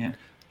 Yeah.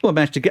 Well, I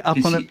managed to get up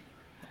You on see- it.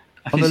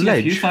 I can on a see a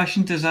few ledge.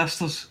 fashion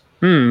disasters.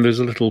 There's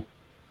a little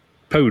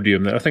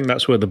podium there. I think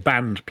that's where the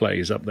band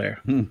plays up there,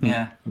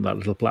 Yeah. on that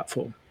little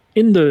platform.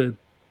 In the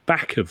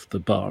back of the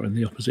bar, in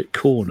the opposite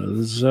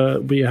corner,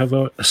 we have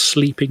a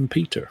sleeping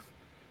Peter.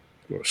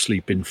 Or a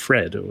sleeping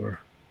Fred, or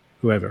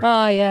whoever.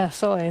 Oh, yeah, I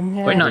saw him.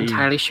 Yeah. We're not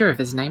entirely sure of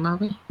his name, are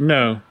we?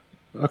 No,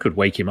 I could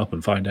wake him up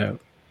and find out.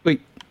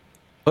 Wait.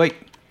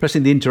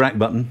 Pressing the interact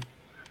button.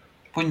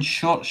 One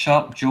short,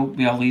 sharp joke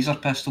with a laser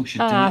pistol should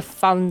do I it.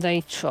 found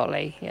a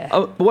trolley, yeah.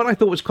 Oh, but what I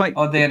thought was quite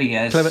Oh, there he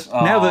is. clever.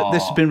 Now that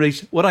this has Oh. been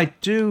released, what I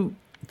do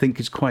think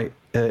is quite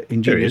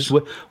ingenious.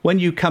 There When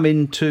you come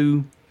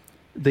into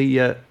the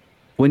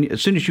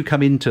as soon as you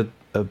come into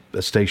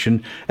a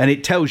station, and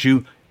it tells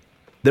you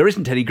there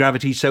isn't any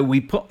gravity, so we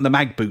put the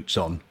mag boots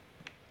on.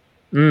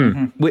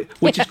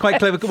 Which is quite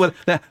clever. Well,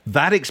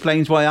 that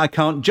explains why I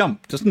can't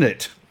jump, doesn't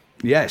it?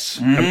 Yes.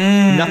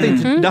 Nothing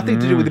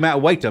to do with the amount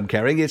of weight I'm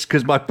carrying. It's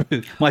because my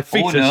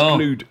feet Oh, are no.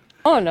 glued.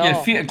 Oh, no. Your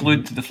feet are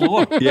glued to the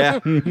floor. Yeah.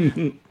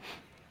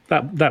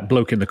 That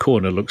bloke in the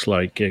corner looks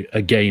like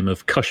a game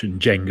of cushion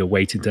Jenga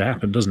waiting to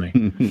happen, doesn't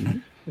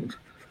he?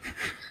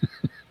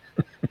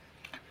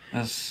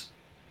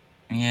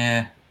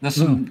 There's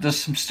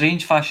some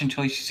strange fashion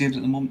choices here at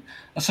the moment.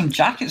 There's some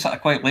jackets that I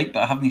quite like,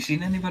 but I haven't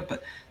seen anywhere.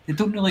 But they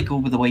don't really go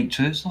with the white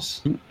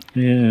trousers.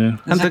 Yeah.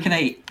 There's the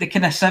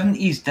kind of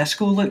 70s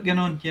disco look going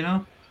on, you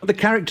know. The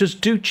characters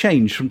do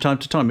change from time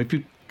to time. If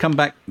you come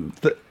back,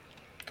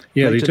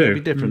 Yeah, later, they they'll do. be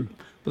different.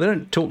 But they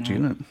don't talk to you.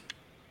 No.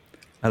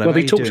 Hello, Well, how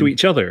they you talk to doing?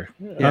 each other.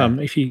 Yeah.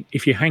 If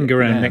you hang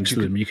around Yeah, next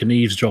to them, you can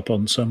eavesdrop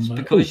on some.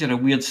 Because you're a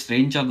weird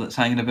stranger that's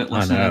hanging about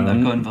listening to know.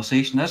 their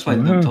conversation. That's why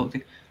they don't talk to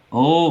you.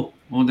 Oh,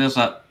 there's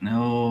that.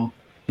 No.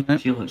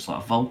 She looks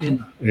like a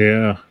Vulcan.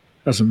 Yeah,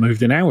 hasn't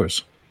moved in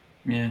hours.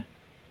 Yeah.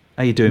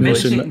 How you doing,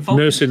 Nursing- mate? Vulcans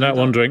Nursing do that that.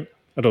 one drink.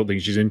 I don't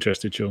think she's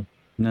interested, Sean.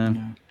 No.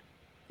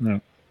 No.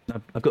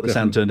 I've got the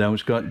sound turned down,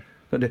 which is quite.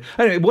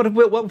 Anyway, what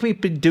have we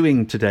been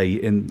doing today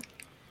in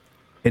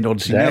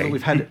Odyssey? Now that Today?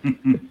 we've had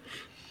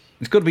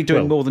it's got to be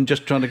doing Well- more than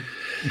just trying to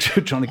get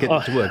it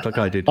to work like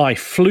I did. I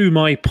flew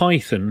my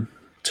Python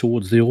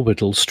towards the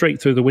orbital, straight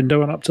through the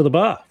window and up to the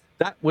bar.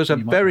 That was a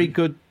very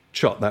good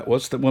shot. That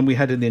was the one we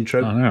had in the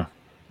intro. I know.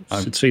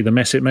 Should see the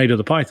mess it made of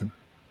the Python.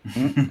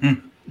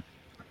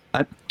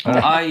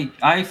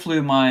 I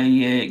flew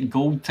my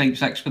gold Type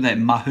 6 with a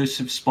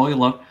massive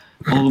spoiler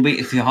all the way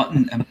to the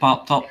Hutton and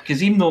parked up.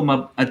 Because even though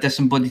I'm a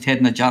disembodied head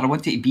in a jar, I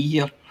wanted to be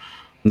here.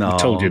 No, I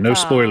told you, no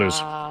spoilers.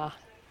 Ah.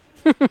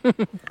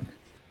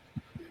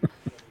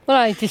 Well,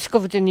 I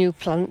discovered a new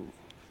plant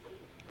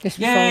just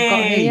before I got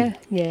Yay! here.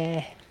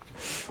 Yeah.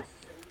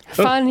 I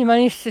finally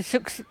managed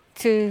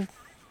to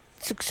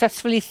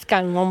successfully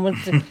scan one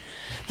with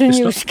the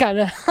new not-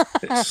 scanner.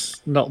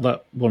 It's not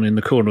that one in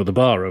the corner of the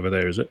bar over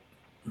there, is it?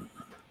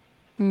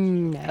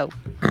 No.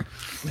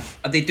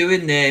 Are they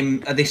doing?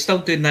 Are they still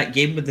doing that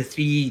game with the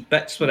 3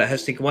 bits where it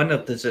has to go in, or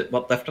does it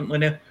work differently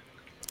now?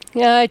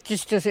 Yeah, it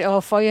just does it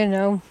all for you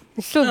now.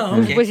 It still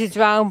Oh, okay. whizzes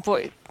round,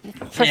 but you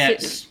press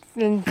Yes. it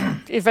and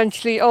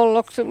eventually it all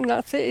locks up and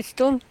that's it, it's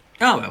done.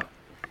 Oh well.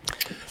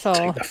 So,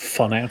 The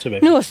fun out of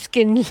it. no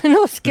skin,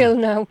 no skill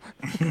now.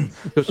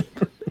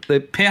 the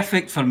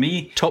Perfect for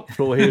me. top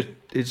floor here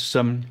is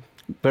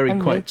very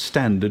And quite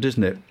standard,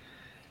 isn't it?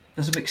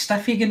 There's a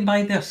McStiffy going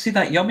by there. See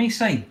that yummy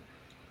sign?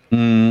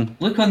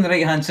 Look on the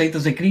right hand side.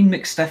 There's a green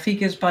McStiffy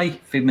goes by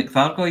for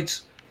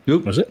McThargoids.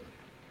 Was it?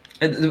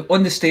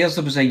 On the stairs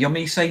there was a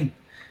yummy sign,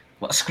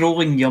 like a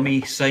scrolling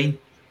yummy sign.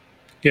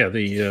 Yeah, the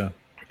It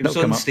was That'll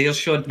come on the up. stairs,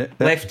 Sean. That-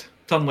 Left,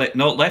 turn left.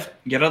 No, left.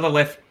 Your other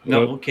left. No,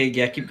 Well, okay,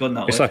 yeah, keep going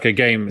that it's way. like a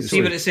game. It's See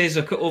like- what it says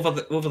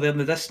over there in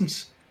the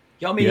distance.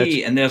 Yummy,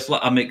 Yes. and there's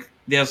like a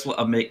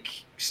McStiffy.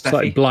 It's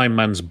like blind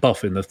man's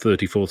buff in the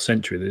 34th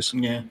century. This.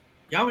 Yeah.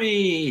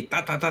 Yummy,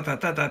 da da da da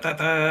da da da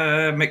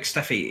da,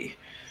 McStiffy.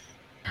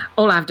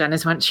 All I've done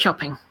is went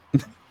shopping.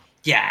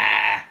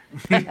 Yeah.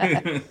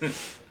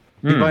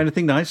 Did you buy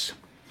anything nice?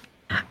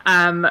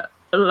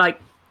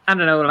 Like, I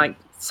don't know, like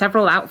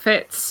several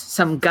outfits,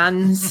 some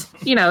guns,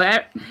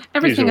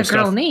 everything a Usual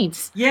girl stuff.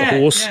 needs. Yeah, A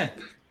horse. yeah.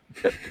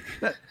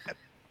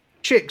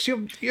 Chicks,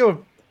 you're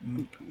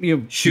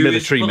Shoes.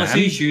 military When I man.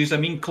 say shoes, I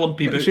mean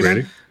clumpy boots.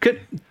 Really?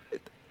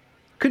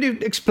 Could you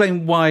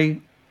explain why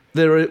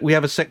we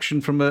have a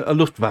section from a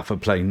Luftwaffe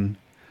plane?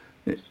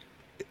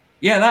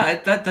 Yeah,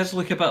 that does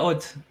look a bit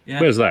odd. Yeah.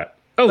 Where's that?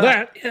 Oh,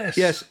 that? Yes.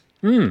 Yes.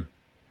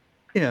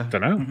 Yeah.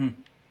 Don't know.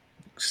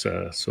 It's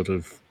sort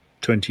of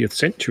 20th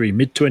century,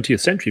 mid-20th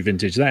century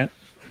vintage, that.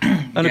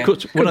 And of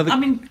course, one of the I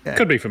mean,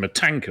 Could be from a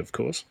tank, of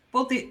course.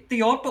 well,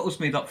 the orbital's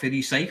made up for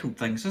recycled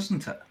things,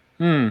 isn't it?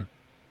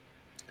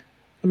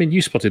 I mean,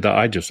 you spotted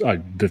that.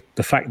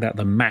 The fact that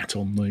the mat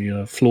on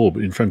the floor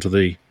in front of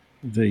the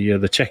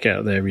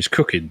checkout there is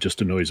crooked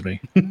just annoys me.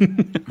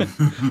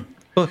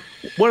 Well,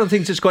 one of the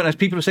things that's quite nice,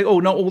 people are saying, oh,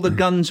 not all the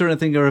guns or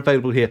anything are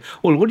available here.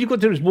 Well, what you've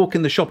got to do is walk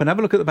in the shop and have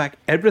a look at the back.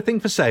 Everything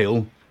for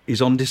sale is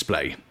on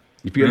display.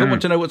 If you ever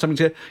want to know what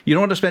something's here, you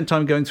don't want to spend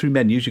time going through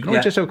menus. You can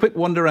always just have a quick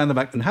wander around the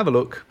back and have a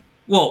look.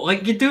 Well,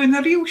 like you do in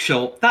a real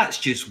shop, that's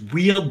just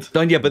weird.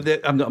 Oh, yeah, but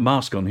I've got a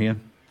mask on here.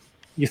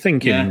 You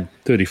think Yeah. in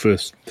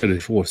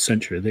 34th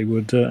century they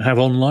would have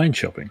online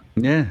shopping?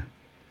 Yeah.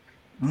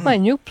 My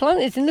new plant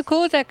is in the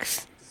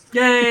Codex.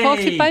 Yay!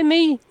 Reported by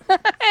me.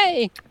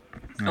 Hey!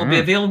 It'll be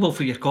available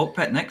for your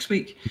cockpit next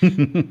week.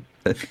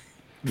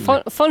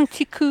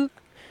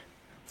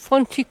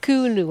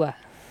 Fonticulua.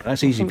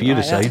 That's easy for you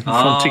to say.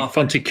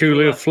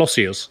 Fonticular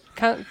flossiers.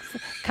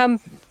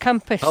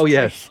 Campus. Oh,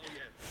 yes.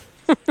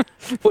 Well,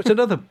 it's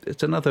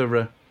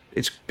another.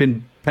 It's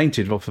been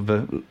painted off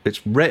of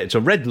it's red. It's a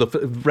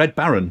red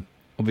Baron,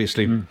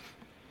 obviously.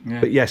 Yeah.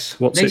 But yes,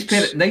 What's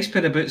Nice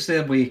pair of boots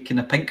there with kind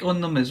of pink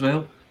on them as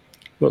well.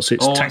 its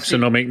Oh, I see.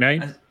 taxonomic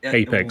name? Yeah,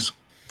 Apex.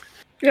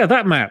 Yeah,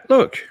 that map.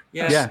 Look.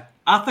 Yes. Yeah.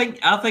 I think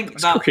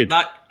crooked.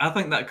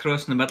 that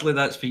cross in the middle of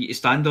that's for you to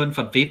stand on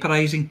for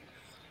vaporizing.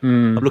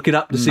 I'm looking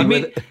up to see I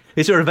mean- whether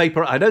is there a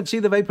vapor. I don't see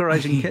the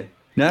vaporizing kit.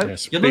 No.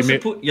 Yes. You're Beam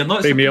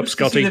not beam me up,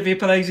 supposed to see Scotty. the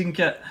vaporizing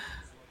kit.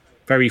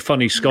 Very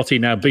funny, Scotty.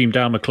 Now beam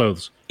down my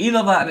clothes.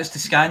 Either that or it's to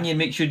scan you and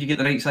make sure you get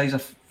the right size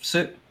of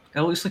suit. It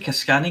looks like a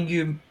scanning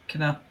you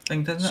kind of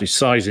thing, doesn't it? She's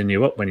sizing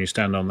you up when you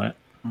stand on that.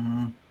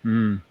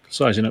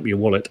 Sizing up your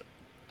wallet.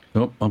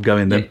 Oh, I'm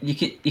going then. You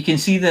can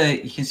see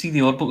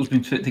the orbital's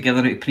been put together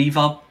out of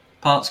prefab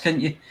parts, can't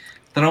you?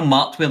 They're all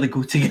marked where they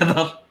go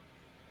together.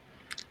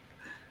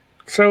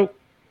 So,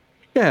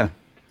 Yeah.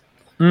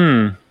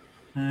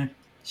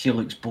 She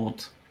looks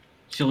bored.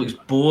 She looks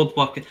bored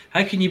working.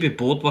 How can you be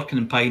bored working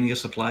in Pioneer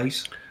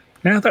Supplies?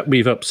 now that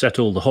we've upset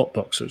all the hot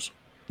boxes,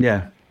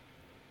 Yeah.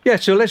 Yeah.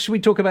 So should we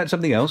talk about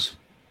something else?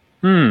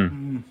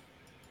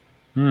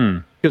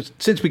 Because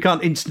since we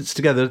can't instance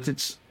together,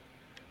 it's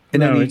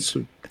in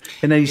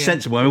any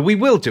sensible. I mean, we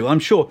will do. I'm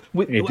sure.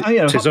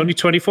 it is only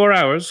 24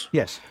 hours.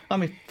 Yes. I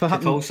mean, for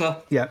Hutton,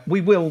 Tulsa. yeah,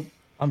 we will.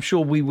 I'm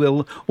sure we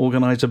will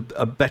organise a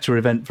better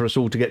event for us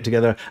all to get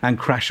together and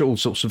crash all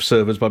sorts of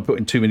servers by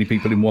putting too many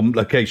people in one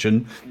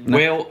location.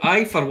 Well,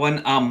 I, for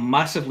one, am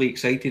massively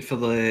excited for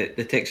the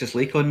Texas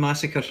Lakon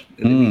massacre at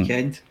the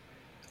weekend.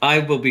 I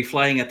will be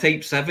flying a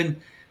Type 7.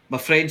 My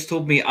friends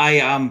told me I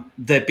am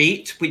the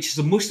bait, which is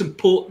the most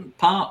important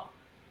part.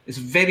 It's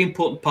a very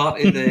important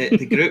part of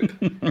the group.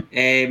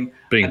 Being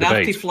and the I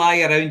have bait. to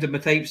fly around in my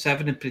Type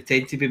 7 and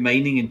pretend to be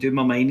mining and do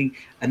my mining.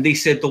 And they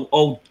said they'll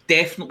all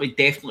definitely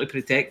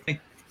protect me.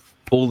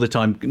 All the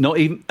time, not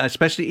even,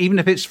 especially even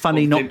if it's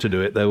funny not to do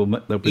it, they'll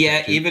protect Yeah,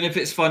 you. even if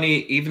it's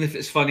funny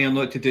or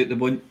not to do it,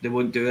 they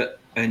won't do it,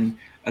 and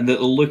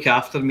they'll look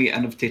after me,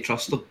 and I have to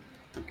trust them.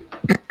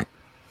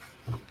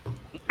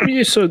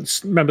 You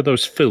remember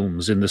those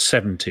films in the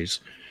 70s?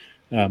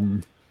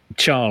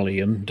 Charlie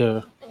and...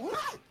 did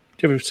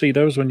you ever see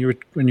those when you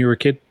were a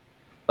kid?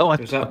 Oh,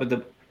 Was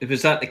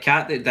that the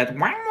cat that did?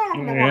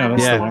 Yeah,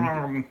 that's the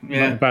one.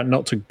 Yeah. About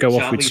not to go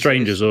off with Charlie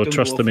strangers says, or "Don't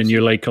trust go them off in with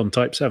your lake on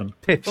Type 7.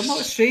 They're not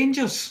PIFs.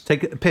 strangers.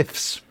 Take it,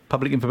 PIFs,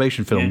 public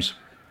information films.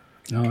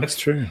 Oh, that's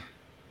true.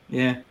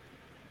 Yeah.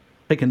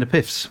 Taking the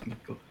PIFs.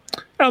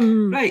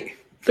 Right.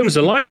 There was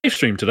a live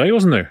stream today,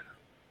 wasn't there?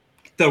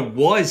 There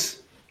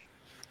was.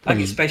 I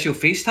get special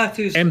face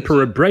tattoos.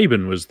 Emperor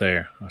Braben was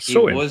there. I He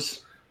saw him. was.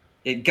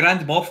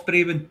 Grand Moff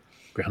Braven.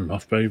 Grand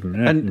Moff Braben,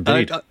 yeah, And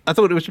indeed. I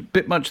thought it was a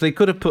bit much. They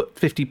could have put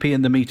 50p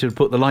in the meter to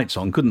put the lights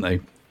on, couldn't they?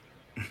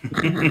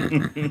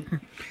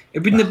 It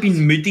wouldn't have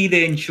been moody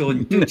then,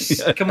 Sean. Dude,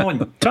 come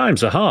on.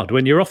 Times are hard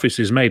when your office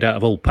is made out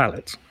of old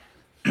pallets.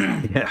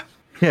 Yeah.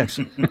 Yes.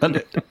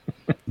 And,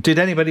 did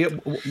anybody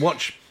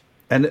watch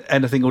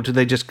anything, or did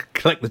they just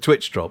collect the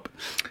Twitch drop?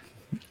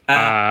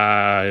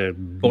 Or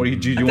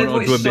did you I want did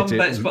watch to some admit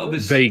bits, it? but I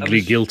was Vaguely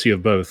I was, guilty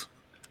of both.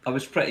 I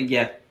was pretty,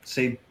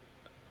 same.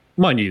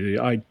 Mind you,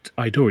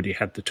 I'd already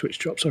had the Twitch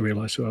drops, I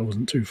realised, so I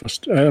wasn't too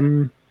fussed.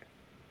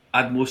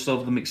 I had most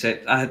of them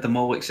I had them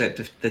all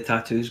except the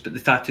tattoos, but the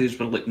tattoos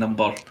were like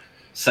number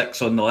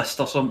 6 on the list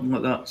or something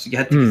like that. So you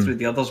had to go through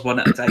the others one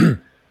at a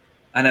time.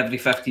 And every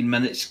 15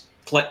 minutes,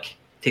 click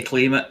to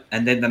claim it,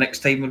 and then the next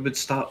timer would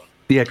start.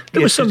 Yeah.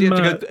 There was yes, 'cause you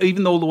some, have to go,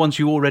 even all the ones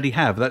you already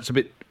have, that's a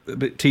bit a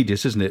bit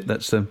tedious, isn't it?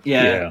 That's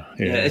Yeah.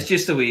 It's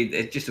just the way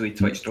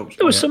Twitch drops.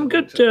 There was some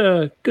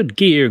good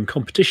gear and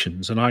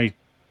competitions, and I'm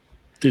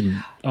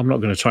not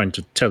going to try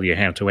to tell you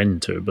how to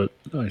enter, but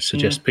I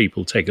suggest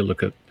people take a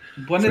look at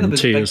one of them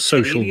was a big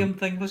social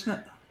thing, wasn't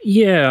it?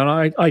 Yeah,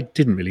 and I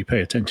didn't really pay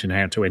attention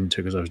how to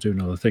enter because I was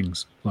doing other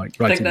things like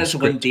writing. I think that's the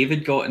the one script.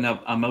 David got in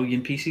a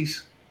million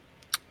pieces.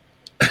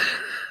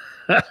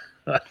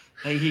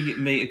 He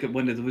might have got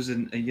one of those,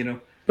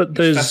 But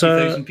there's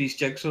 50,000 piece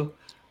jigsaw.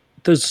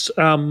 There's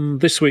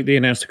this week they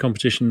announced a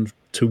competition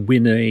to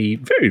win a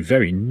very,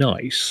 very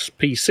nice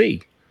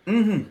PC.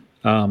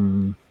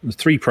 There's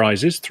 3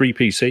 prizes, 3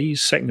 PCs.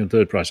 Second and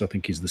third prize, I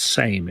think, is the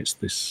same. It's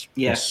this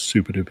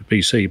super duper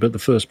PC, but the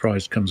first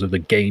prize comes with a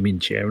gaming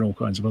chair and all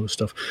kinds of other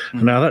stuff.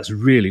 And now that's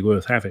really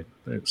worth having.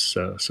 It's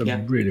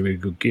some really, really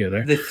good gear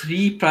there. The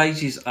 3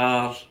 prizes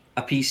are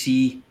a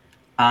PC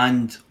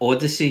and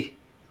Odyssey.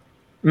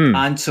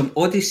 And some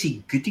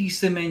Odyssey goodies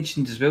they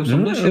mentioned as well. So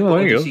I'm not sure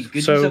what Odyssey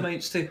goodies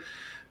amounts to.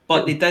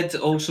 But they did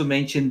also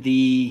mention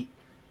the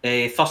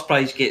first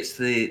prize gets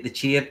the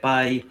chair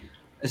by,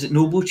 is it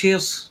Noble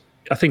Chairs?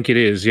 I think it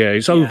is, yeah.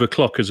 It's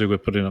Overclockers who were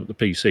putting up the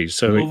PCs.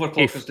 So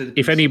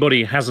if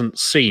anybody hasn't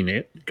seen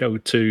it, go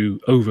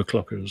to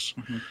Overclockers'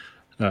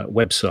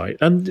 website.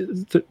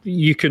 And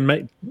you can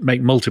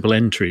make multiple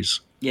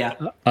entries. Yeah.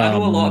 I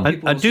know a lot of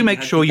people... And do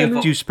make sure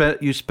you spell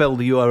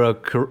the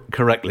URL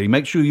correctly.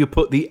 Make sure you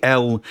put the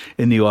L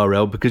in the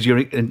URL because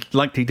you're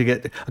likely to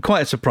get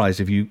quite a surprise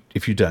if you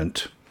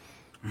don't.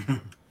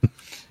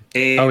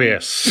 Oh,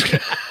 yes.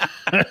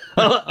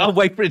 I'll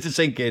wait for it to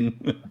sink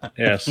in.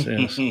 Yes.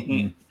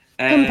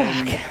 I'm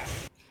back.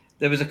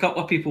 There was a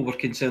couple of people were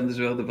concerned as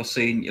well. They were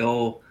saying,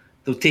 they'll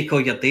take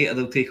all your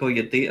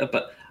data.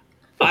 But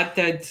I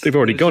did... They've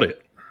already got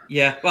it.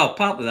 Yeah, well,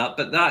 part of that.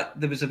 But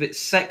there was about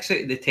 6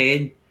 out of the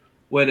 10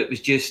 where it was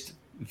just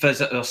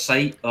visit our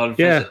site or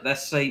visit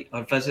this site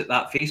or visit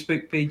that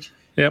Facebook page.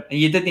 Yep. And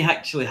you didn't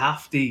actually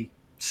have to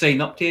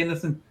sign up to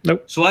anything.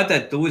 Nope. So I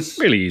did those.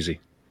 Really easy.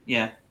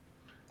 Yeah.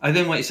 I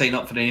didn't want to sign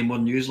up for any more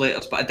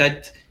newsletters, but I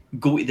did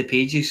go to the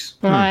pages.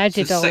 I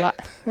did all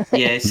that.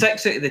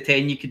 6 out of the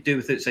 10 you could do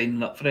without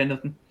signing up for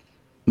anything.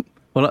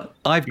 Well,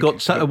 I've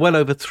got well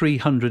over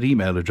 300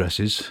 email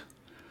addresses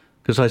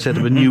because I set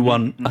up a new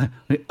one.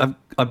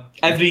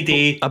 Every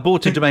day. I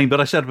bought a domain,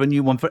 but I set up a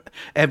new one for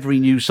every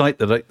new site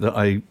that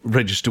I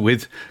register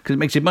with because it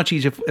makes it much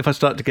easier if I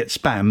start to get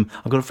spam.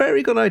 I've got a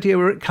very good idea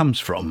where it comes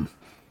from.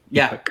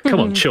 Yeah. Come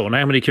on, Sean,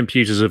 how many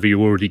computers have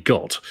you already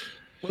got?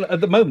 Well,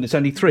 at the moment it's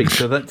only 3,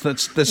 so that's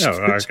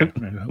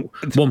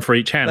one for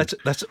each hand.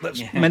 That's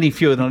many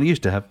fewer than I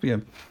used to have. Yeah,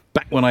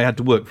 back when I had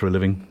to work for a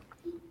living.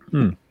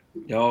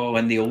 Oh,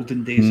 in the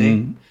olden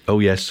days, Oh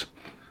yes.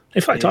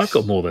 In fact, I've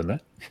got more than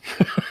that.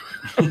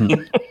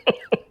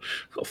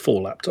 Got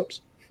 4 laptops.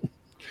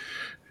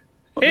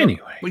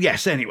 Anyway. Well,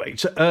 yes. Anyway.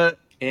 So,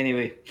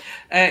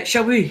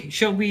 shall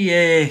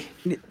we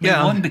move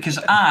on? Because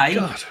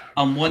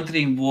I'm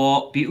wondering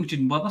what Beetlejuice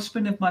and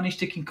Witherspoon have managed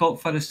to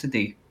concoct for us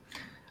today.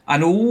 I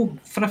know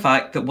for a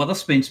fact that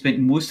Witherspoon spent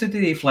most of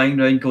the day flying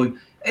around going,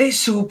 "It's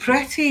so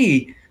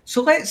pretty."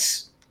 So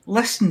let's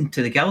listen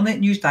to the Galnet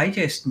News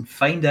Digest and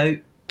find out.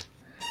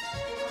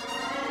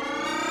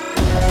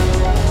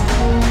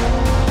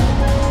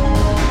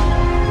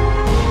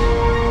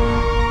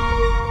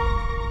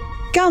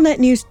 Galnet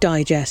News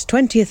Digest,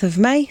 20th of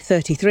May,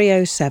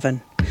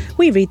 3307.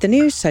 We read the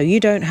news so you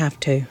don't have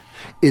to.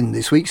 In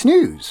this week's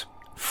news,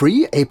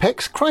 Free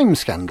Apex crime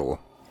scandal.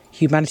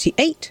 Humanity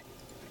 8,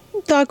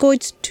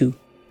 Thargoids 2.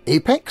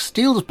 Apex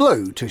deals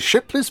blow to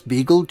shipless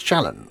Beagle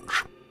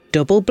challenge.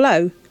 Double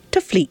blow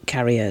to fleet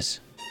carriers.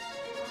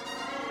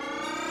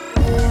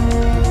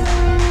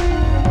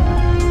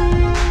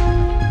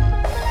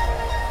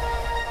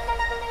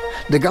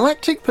 The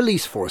Galactic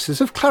Police Forces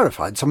have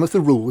clarified some of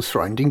the rules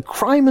surrounding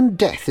crime and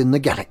death in the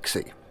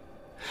galaxy.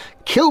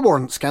 Kill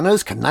warrant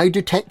scanners can now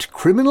detect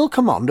criminal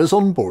commanders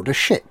on board a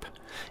ship.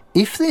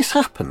 If this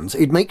happens,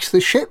 it makes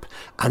the ship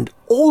and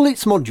all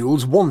its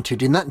modules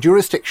wanted in that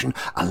jurisdiction,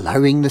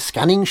 allowing the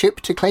scanning ship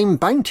to claim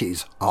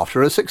bounties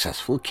after a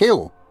successful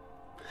kill.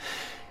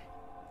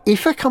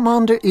 If a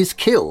commander is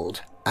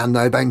killed and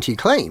their bounty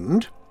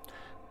claimed,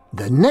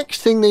 the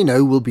next thing they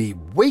know will be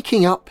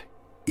waking up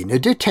in a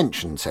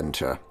detention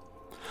centre.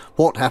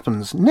 What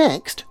happens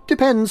next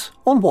depends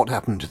on what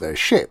happened to their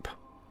ship.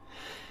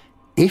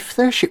 If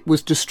their ship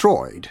was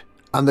destroyed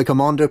and the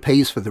commander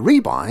pays for the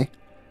rebuy,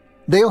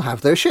 they'll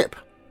have their ship,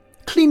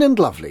 clean and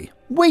lovely,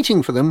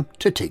 waiting for them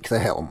to take the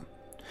helm.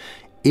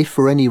 If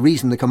for any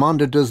reason the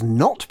commander does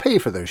not pay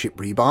for their ship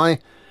rebuy,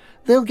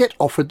 they'll get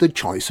offered the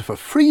choice of a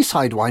free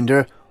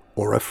Sidewinder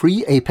or a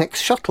free Apex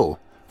shuttle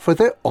for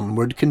their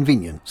onward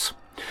convenience,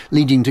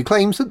 leading to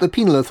claims that the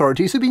penal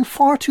authorities have been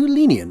far too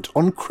lenient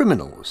on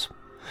criminals.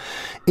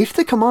 If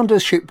the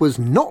commander's ship was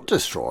not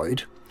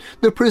destroyed,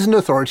 the prison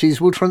authorities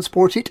will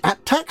transport it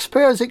at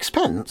taxpayers'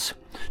 expense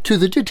to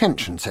the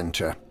detention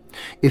centre.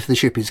 If the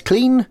ship is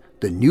clean,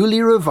 the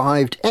newly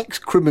revived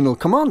ex-criminal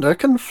commander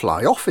can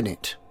fly off in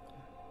it.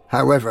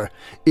 However,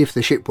 if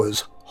the ship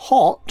was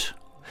hot,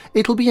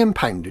 it'll be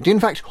impounded. In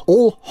fact,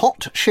 all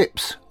hot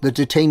ships the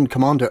detained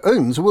commander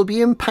owns will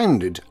be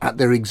impounded at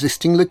their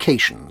existing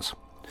locations.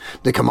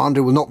 The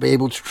commander will not be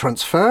able to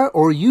transfer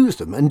or use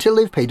them until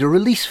they've paid a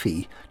release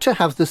fee to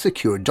have the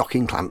secure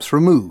docking clamps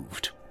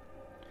removed.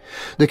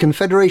 The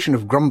Confederation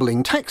of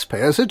Grumbling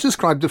Taxpayers has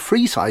described the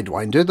free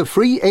Sidewinder, the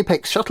free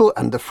Apex Shuttle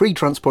and the free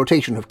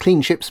transportation of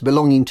clean ships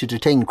belonging to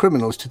detained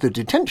criminals to the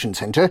detention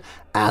centre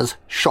as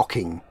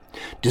shocking,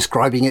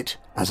 describing it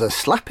as a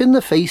slap in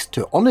the face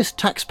to honest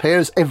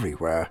taxpayers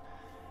everywhere.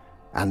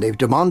 And they've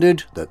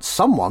demanded that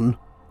someone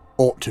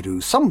ought to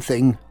do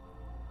something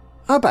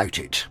about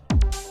it.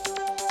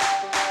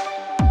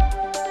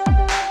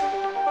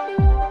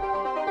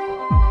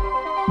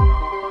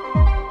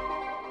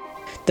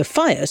 The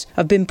fires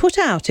have been put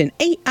out in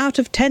 8 out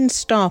of 10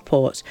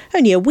 starports,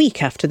 only a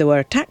week after they were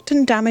attacked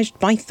and damaged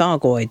by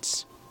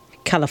Thargoids.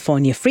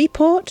 California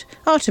Freeport,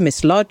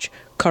 Artemis Lodge,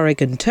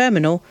 Corrigan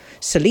Terminal,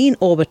 Selene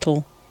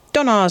Orbital,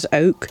 Donars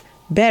Oak,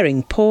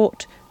 Bering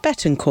Port,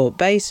 Betancourt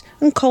Base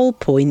and Cole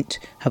Point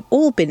have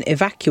all been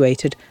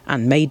evacuated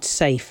and made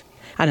safe,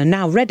 and are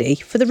now ready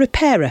for the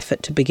repair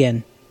effort to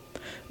begin.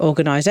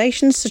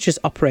 Organisations such as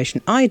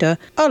Operation Ida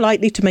are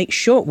likely to make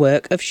short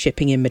work of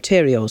shipping in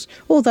materials,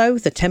 although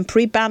the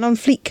temporary ban on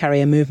fleet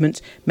carrier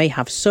movements may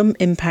have some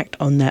impact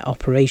on their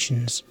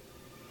operations.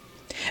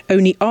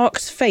 Only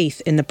Ark's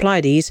Faith in the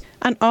Pleiades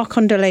and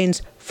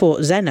Arkondelane's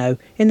Fort Zeno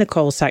in the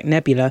Coalsack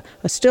Nebula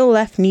are still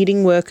left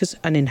needing workers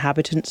and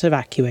inhabitants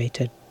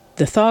evacuated.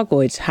 The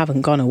Thargoids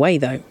haven't gone away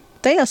though.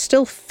 They are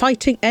still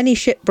fighting any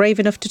ship brave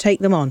enough to take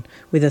them on,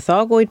 with the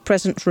Thargoid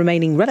presence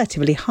remaining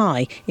relatively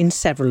high in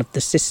several of the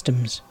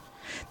systems.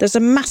 There's a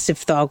massive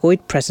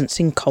Thargoid presence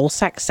in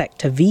Coalsack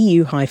Sector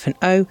VU-O,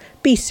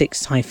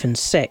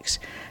 B6-6,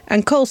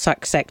 and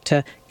Coalsack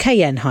Sector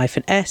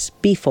KN-S,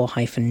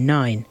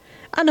 B4-9,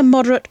 and a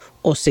moderate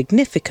or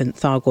significant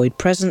Thargoid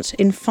presence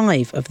in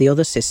 5 of the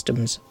other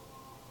systems.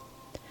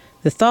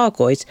 The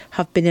Thargoids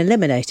have been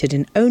eliminated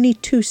in only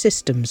 2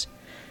 systems,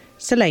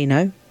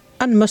 Seleno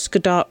and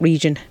Muscadart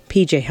Region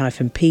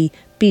PJ-P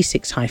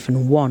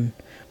B6-1,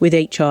 with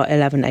HR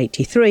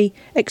 1183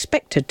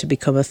 expected to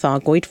become a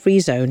Thargoid-free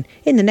zone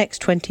in the next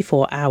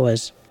 24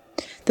 hours.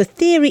 The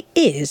theory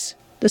is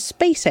the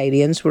space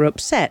aliens were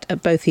upset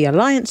at both the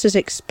Alliance's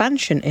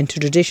expansion into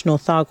traditional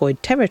Thargoid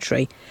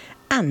territory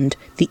and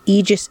the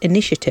Aegis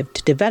initiative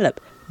to develop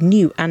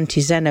new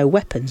anti-Xeno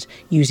weapons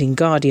using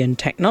Guardian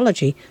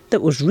technology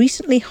that was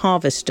recently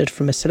harvested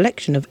from a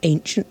selection of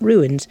ancient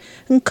ruins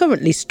and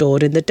currently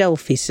stored in the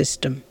Delphi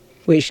system,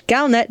 which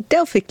Galnet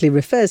Delphically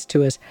refers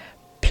to as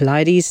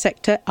Pleiades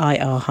Sector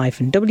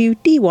IR-W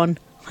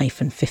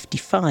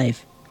D1-55.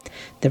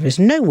 There is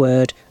no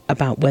word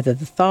about whether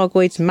the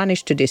Thargoids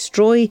managed to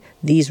destroy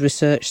these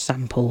research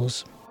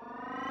samples.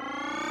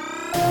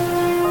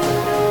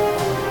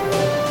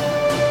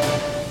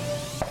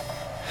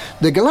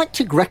 The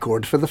galactic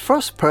record for the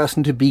first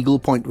person to Beagle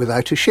Point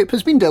without a ship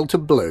has been dealt a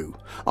blow,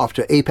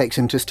 after Apex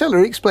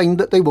Interstellar explained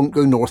that they won't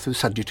go north of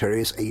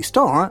Sagittarius A*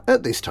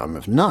 at this time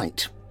of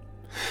night.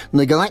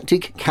 The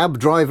Galactic Cab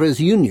Drivers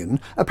Union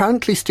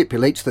apparently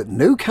stipulates that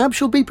no cab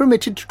shall be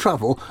permitted to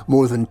travel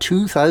more than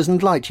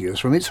 2,000 light-years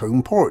from its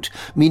home port,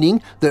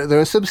 meaning that there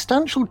are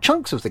substantial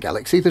chunks of the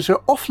galaxy that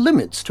are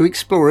off-limits to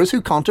explorers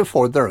who can't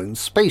afford their own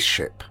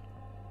spaceship.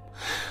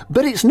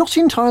 But it's not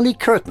entirely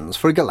curtains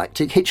for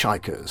galactic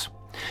hitchhikers.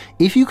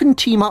 If you can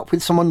team up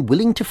with someone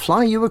willing to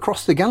fly you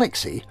across the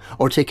galaxy,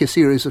 or take a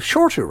series of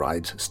shorter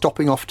rides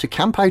stopping off to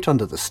camp out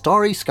under the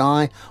starry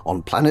sky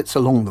on planets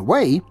along the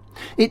way,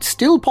 it's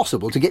still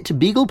possible to get to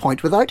Beagle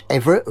Point without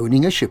ever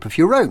owning a ship of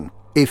your own.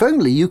 If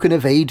only you can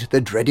evade the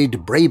dreaded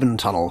Braben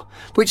Tunnel,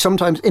 which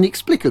sometimes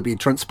inexplicably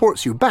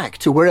transports you back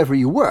to wherever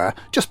you were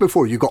just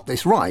before you got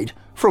this ride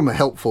from a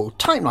helpful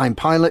Timeline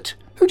pilot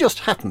who just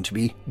happened to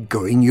be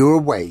going your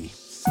way.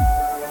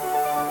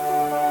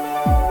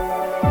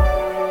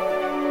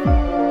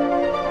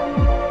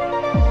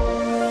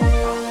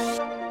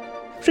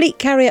 Fleet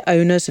carrier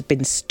owners have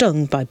been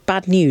stung by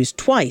bad news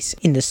twice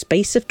in the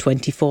space of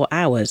 24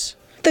 hours.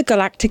 The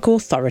galactic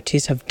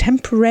authorities have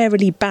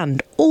temporarily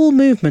banned all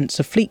movements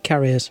of fleet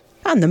carriers,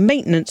 and the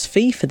maintenance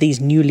fee for these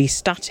newly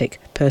static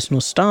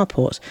personal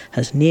starports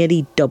has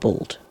nearly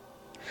doubled.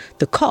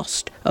 The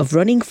cost of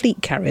running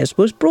fleet carriers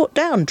was brought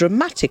down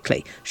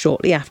dramatically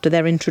shortly after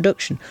their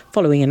introduction,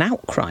 following an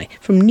outcry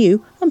from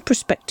new and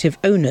prospective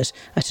owners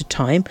at a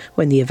time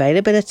when the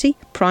availability,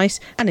 price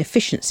and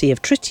efficiency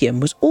of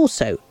tritium was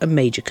also a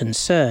major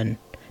concern.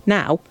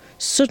 Now,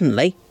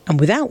 suddenly, and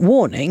without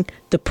warning,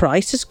 the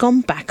price has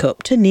gone back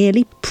up to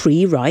nearly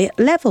pre-riot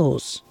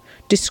levels.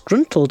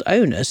 Disgruntled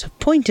owners have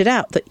pointed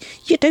out that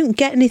you don't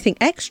get anything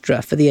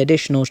extra for the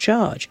additional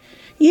charge.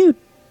 You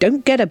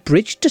don't get a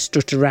bridge to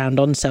strut around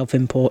on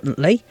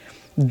self-importantly.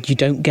 You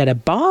don't get a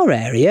bar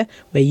area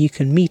where you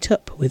can meet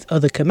up with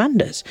other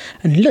commanders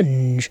and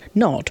lunge,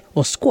 nod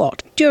or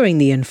squat during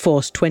the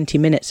enforced 20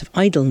 minutes of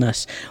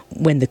idleness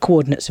when the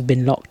coordinates have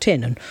been locked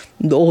in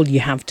and all you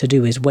have to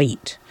do is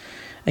wait.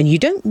 And you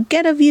don't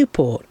get a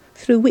viewport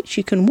through which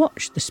you can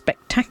watch the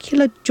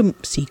spectacular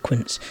jump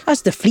sequence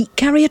as the fleet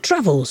carrier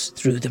travels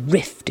through the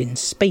rift in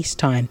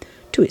space-time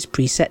to its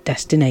preset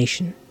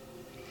destination.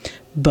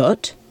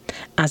 But,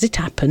 as it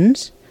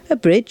happens, a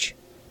bridge,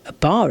 a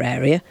bar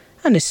area,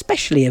 and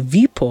especially a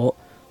viewport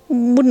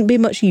wouldn't be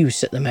much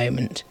use at the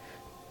moment,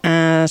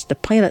 as the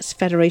Pilots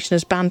Federation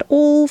has banned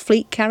all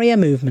fleet carrier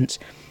movements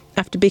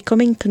after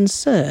becoming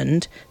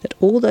concerned that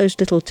all those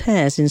little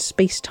tears in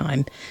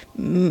space-time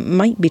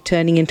might be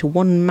turning into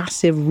one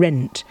massive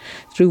rent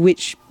through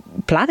which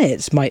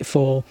planets might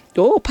fall,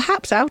 or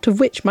perhaps out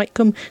of which might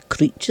come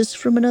creatures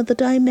from another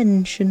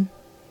dimension.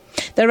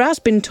 There has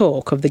been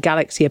talk of the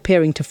galaxy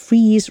appearing to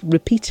freeze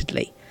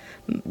repeatedly,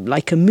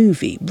 like a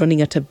movie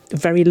running at a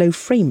very low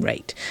frame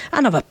rate,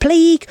 and of a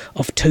plague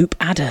of taupe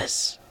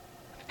adders.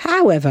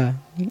 However,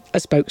 a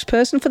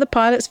spokesperson for the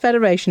Pilots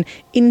Federation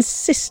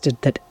insisted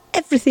that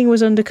everything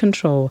was under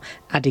control,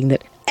 adding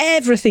that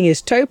everything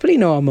is totally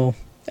normal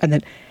and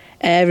that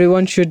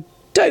everyone should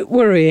don't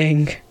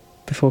worrying,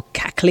 before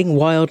cackling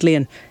wildly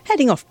and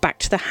heading off back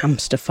to the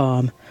hamster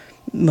farm,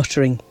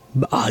 muttering,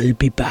 "I'll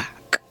be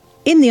back."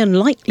 In the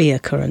unlikely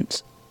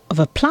occurrence of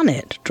a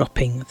planet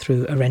dropping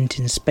through a rent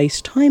in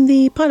space-time,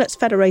 the Pilots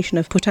Federation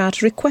have put out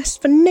a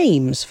request for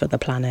names for the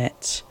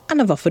planet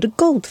and have offered a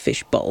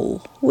goldfish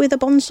bowl with a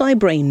bonsai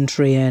brain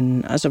tree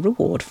in as a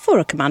reward for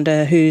a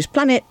commander whose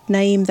planet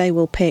name they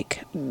will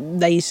pick,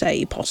 they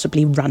say,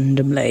 possibly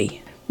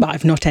randomly.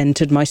 I've not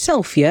entered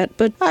myself yet,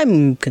 but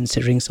I'm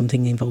considering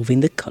something involving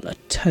the colour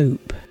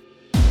taupe.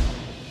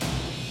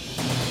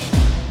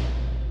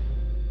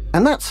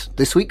 And that's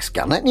this week's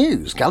Galnet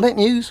News. Galnet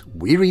News,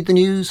 we read the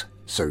news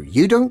so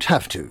you don't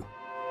have to.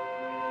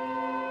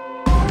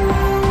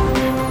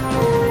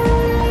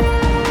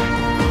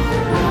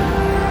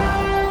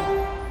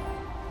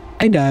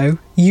 I know,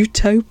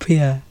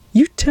 Utopia.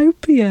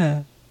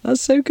 Utopia.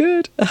 That's so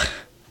good.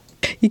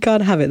 You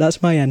can't have it,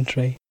 that's my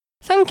entry.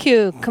 Thank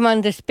you,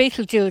 Commanders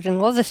Beetlejuice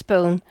and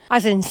Wotherspoon.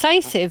 As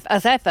incisive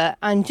as ever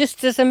and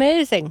just as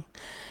amazing.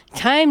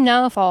 Time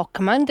now for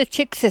Commander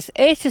Chicks'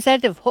 A to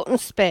Z of Hutton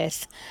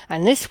Space,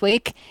 and this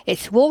week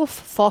it's Wolf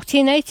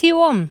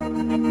 1481.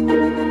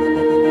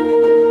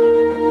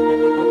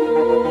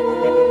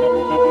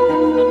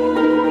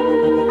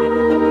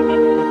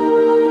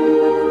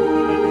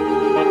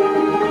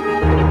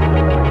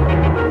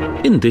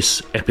 In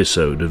this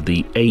episode of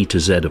the A to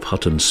Z of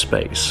Hutton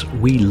Space,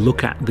 we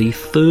look at the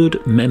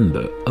third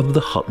member of the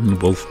Hutton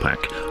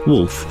Wolfpack,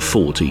 Wolf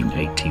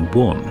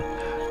 1481.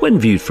 When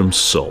viewed from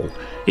Sol,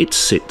 it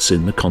sits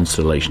in the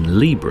constellation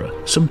Libra,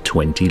 some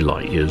 20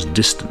 light-years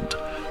distant,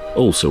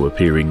 also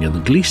appearing in the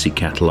Gliese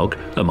catalogue,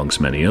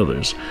 amongst many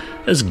others,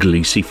 as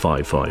Gliese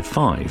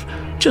 555.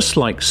 Just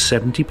like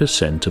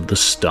 70% of the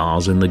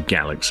stars in the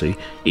galaxy,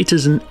 it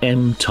is an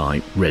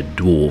M-type red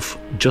dwarf,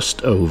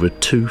 just over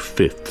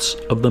 2/5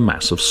 of the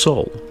mass of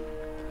Sol.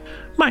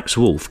 Max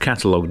Wolf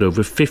catalogued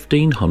over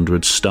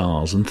 1,500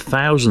 stars and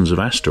thousands of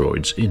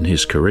asteroids in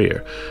his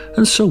career,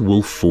 and so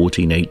Wolf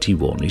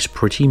 1481 is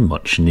pretty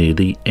much near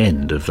the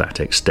end of that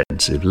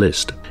extensive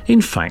list. In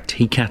fact,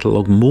 he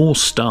catalogued more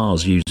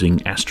stars using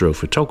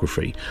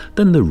astrophotography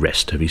than the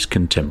rest of his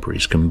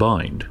contemporaries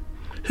combined.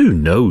 Who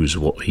knows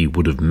what he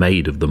would have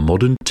made of the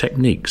modern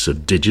techniques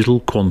of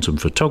digital quantum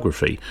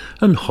photography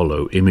and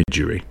hollow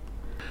imagery.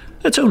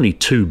 At only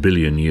 2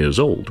 billion years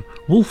old,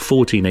 Wolf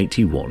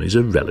 1481 is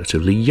a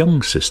relatively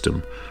young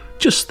system.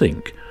 Just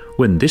think,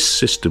 when this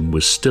system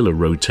was still a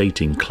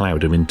rotating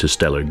cloud of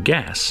interstellar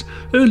gas,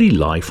 early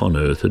life on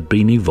Earth had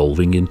been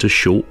evolving into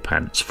short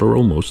pants for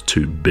almost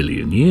 2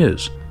 billion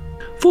years.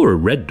 For a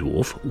red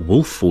dwarf,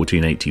 Wolf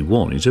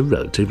 1481 is a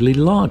relatively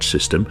large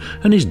system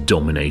and is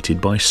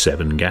dominated by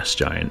 7 gas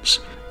giants.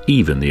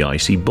 Even the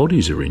icy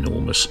bodies are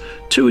enormous.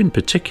 2 in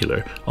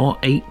particular are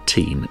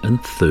 18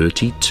 and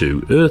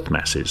 32 Earth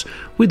masses,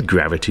 with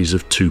gravities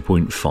of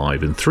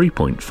 2.5 and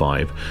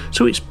 3.5,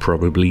 so it's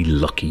probably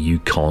lucky you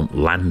can't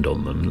land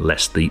on them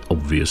lest the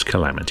obvious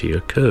calamity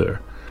occur.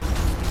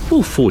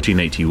 Wolf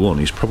 1481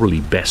 is probably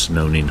best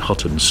known in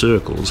Hutton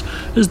circles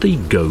as the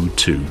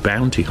go-to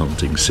bounty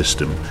hunting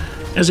system,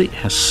 as it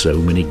has so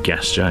many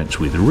gas giants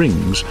with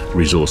rings,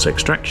 resource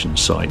extraction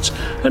sites,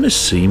 and a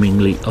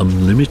seemingly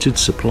unlimited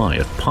supply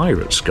of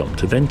pirate scum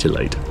to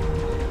ventilate.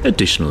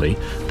 Additionally,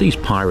 these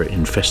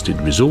pirate-infested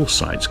resource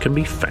sites can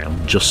be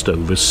found just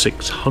over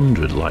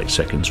 600 light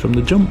seconds from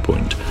the jump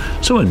point,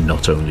 so are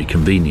not only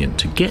convenient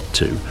to get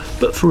to,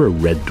 but for a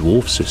red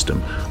dwarf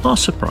system are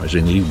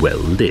surprisingly well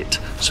lit,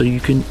 so you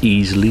can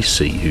easily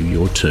see who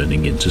you're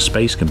turning into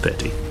space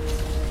confetti.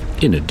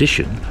 In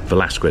addition,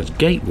 Velasquez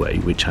Gateway,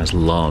 which has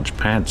large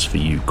pads for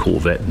you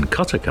corvette and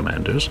cutter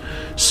commanders,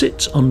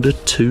 sits under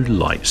 2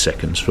 light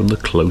seconds from the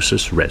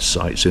closest res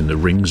sites in the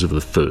rings of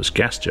the first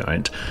gas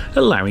giant,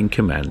 allowing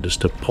commanders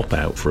to pop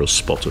out for a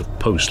spot of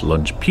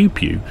post-lunch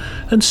pew-pew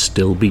and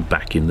still be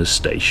back in the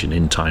station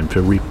in time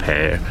for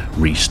repair,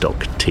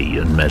 restock tea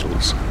and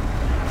medals.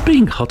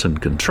 Being Hutton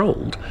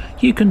controlled,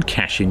 you can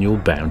cash in your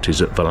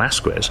bounties at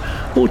Velasquez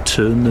or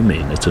turn them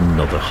in at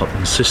another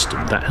Hutton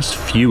system that has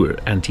fewer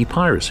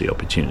anti-piracy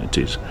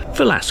opportunities.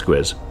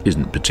 Velasquez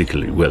isn't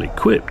particularly well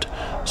equipped,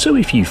 so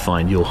if you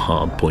find your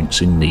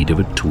hardpoints in need of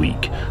a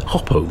tweak,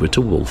 hop over to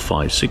Wolf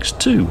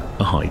 562,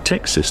 a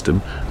high-tech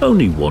system,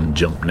 only one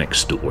jump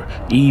next door,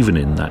 even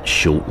in that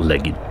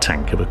short-legged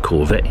tank of a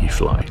Corvette you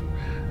fly.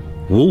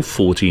 Wolf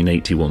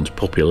 1481's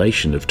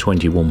population of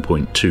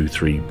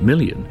 21.23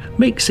 million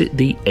makes it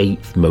the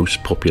 8th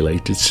most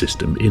populated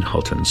system in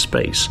Hutton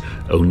space,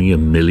 only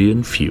 1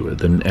 million fewer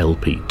than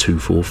LP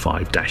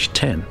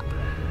 245-10.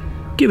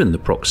 Given the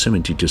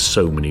proximity to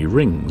so many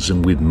rings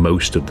and with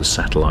most of the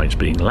satellites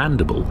being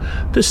landable,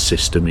 the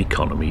system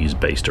economy is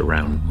based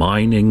around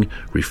mining,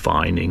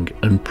 refining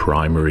and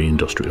primary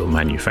industrial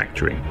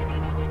manufacturing.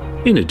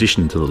 In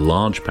addition to the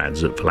large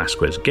pads at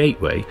Velasquez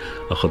Gateway,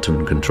 a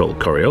Hutton-controlled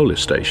Coriolis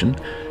station,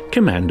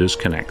 commanders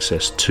can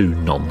access 2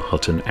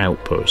 non-Hutton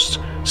outposts,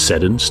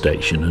 Seddon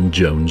Station and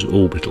Jones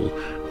Orbital,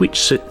 which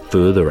sit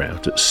further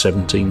out at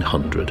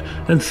 1700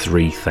 and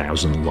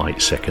 3000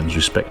 light seconds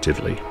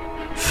respectively.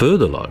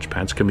 Further large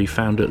pads can be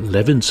found at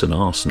Levinson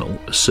Arsenal,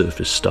 a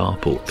surface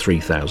starport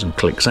 3000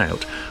 clicks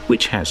out,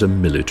 which has a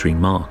military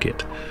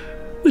market.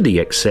 With the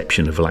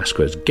exception of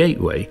Velasquez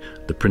Gateway,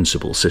 the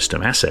principal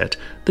system asset,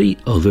 the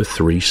other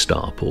 3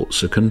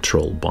 starports are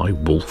controlled by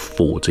Wolf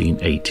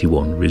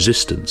 1481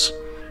 Resistance.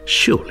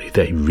 Surely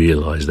they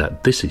realise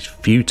that this is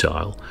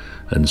futile,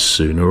 and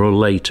sooner or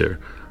later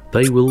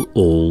they will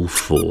all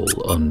fall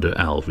under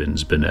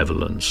Alvin's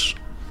benevolence.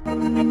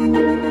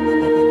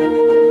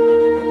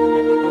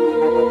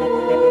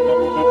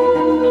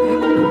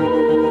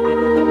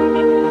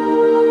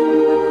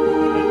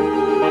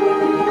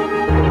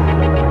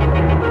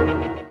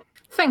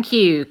 Thank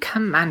you,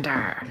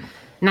 Commander.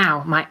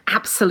 Now, my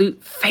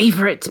absolute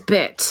favourite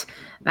bit.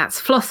 That's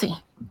Flossie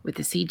with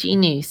the CG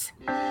News.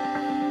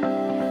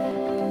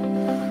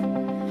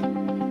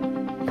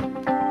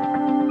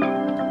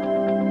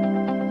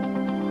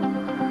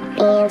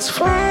 It's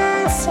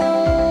Flossie.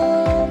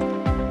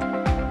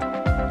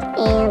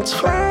 It's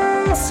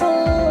Flossie.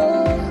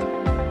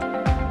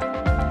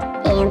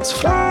 It's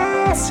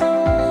Flossie.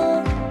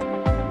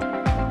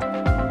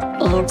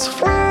 It's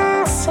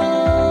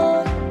Flossie.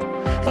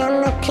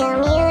 And the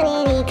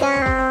community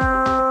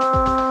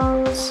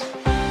goes.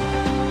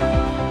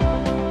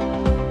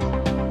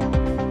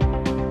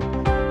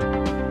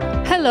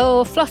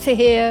 Hello, Flossie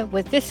here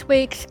with this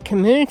week's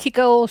Community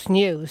Goals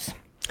news.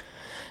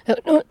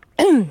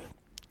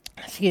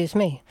 Excuse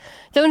me.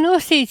 There were no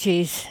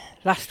CGs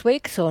last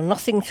week, so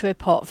nothing to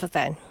report for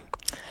then.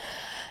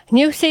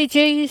 New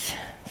CGs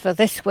for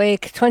this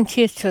week,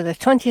 20th to the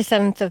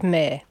 27th of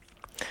May.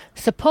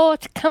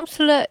 Support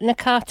Councillor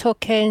Nakato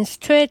Kane's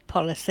trade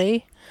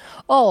policy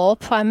or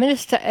Prime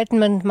Minister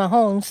Edmund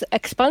Mahon's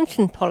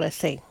expansion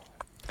policy.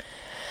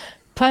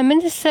 Prime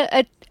Minister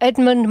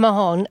Edmund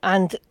Mahon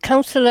and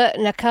Councillor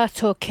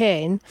Nakato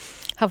Kane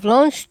have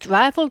launched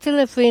rival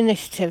delivery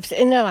initiatives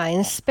in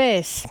Alliance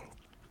space.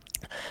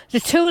 The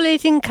 2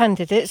 leading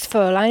candidates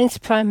for Alliance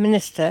Prime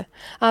Minister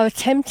are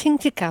attempting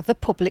to gather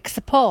public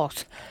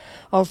support,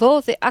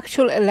 although the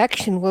actual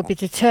election will be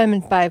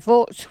determined by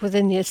votes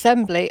within the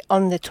Assembly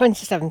on the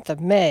 27th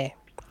of May.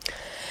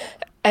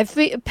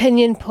 Every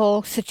opinion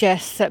poll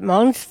suggests that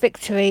Mahon's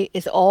victory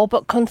is all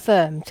but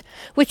confirmed,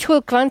 which will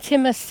grant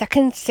him a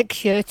second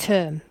 6-year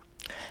term.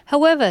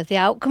 However, the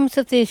outcomes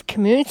of these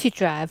community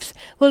drives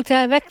will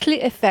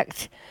directly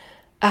affect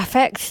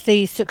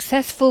the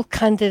successful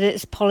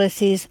candidate's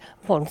policies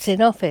once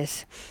in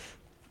office.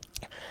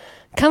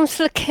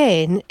 Councillor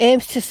Kane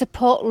aims to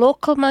support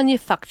local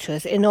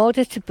manufacturers in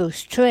order to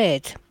boost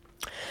trade.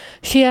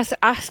 She has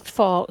asked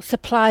for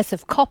supplies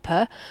of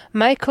copper,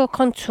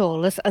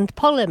 microcontrollers and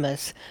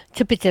polymers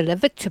to be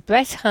delivered to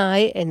Brett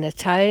High in the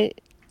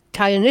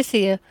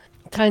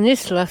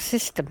Tynesla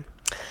system.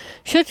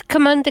 Should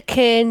Commander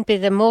Kane be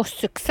the most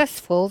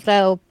successful,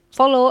 they'll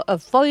follow a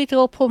void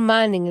opal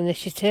mining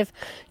initiative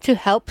to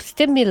help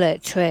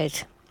stimulate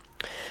trade.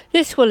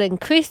 This will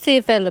increase the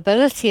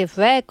availability of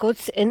rare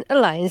goods in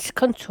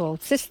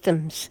Alliance-controlled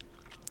systems.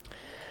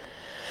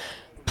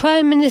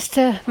 Prime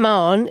Minister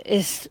Mahon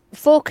is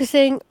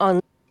focusing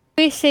on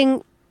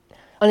increasing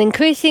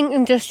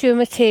industrial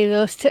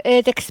materials to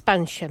aid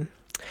expansion.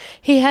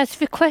 He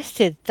has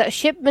requested that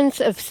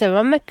shipments of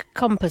ceramic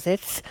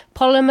composites,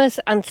 polymers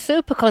and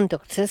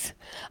superconductors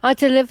are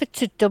delivered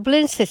to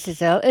Dublin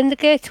Citadel in the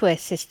Gateway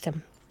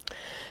system.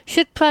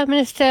 Should Prime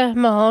Minister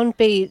Mahon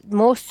be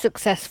most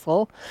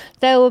successful,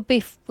 they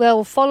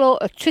will follow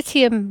a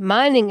tritium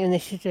mining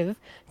initiative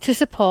to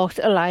support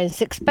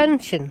Alliance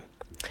expansion.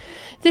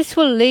 This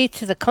will lead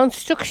to the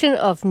construction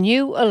of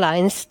new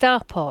Alliance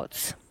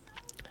starports.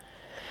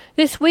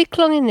 This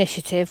week-long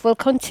initiative will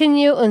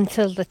continue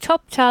until the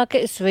top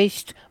target is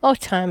reached or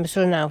time is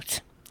run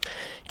out.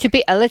 To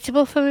be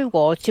eligible for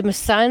rewards, you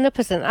must sign up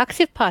as an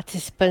active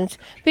participant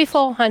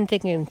before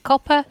handing in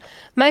copper,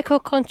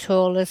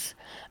 microcontrollers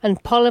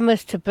and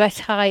polymers to Brett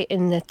High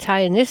in the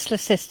Tynesla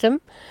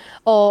system,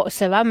 or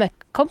ceramic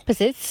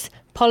composites,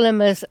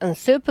 polymers and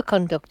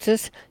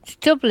superconductors to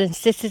Dublin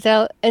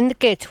Citadel in the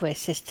Gateway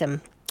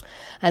system.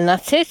 And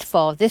that's it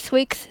for this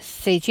week's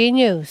CG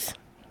News.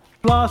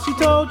 Flossie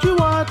told you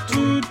what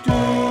to do.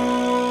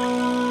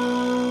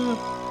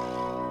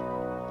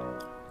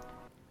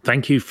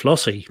 Thank you,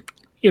 Flossie.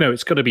 You know,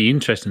 it's got to be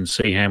interesting to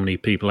see how many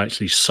people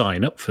actually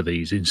sign up for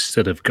these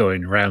instead of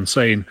going around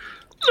saying,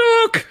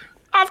 "Look,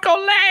 I've got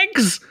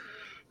legs!"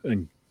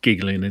 and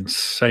giggling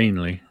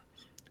insanely.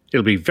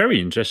 It'll be very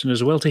interesting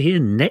as well to hear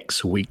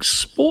next week's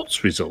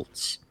sports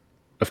results.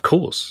 Of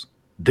course,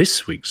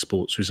 this week's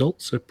sports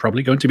results are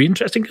probably going to be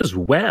interesting as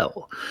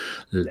well.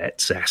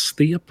 Let's ask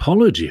the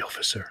apology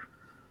officer.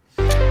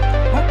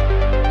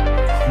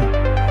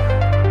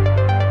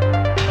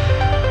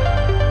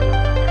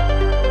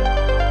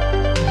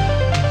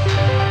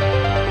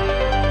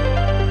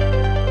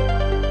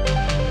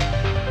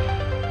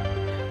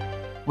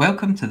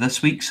 Welcome to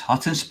this week's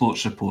Hutton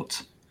Sports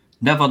Report.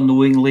 Never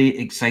knowingly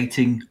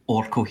exciting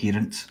or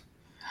coherent.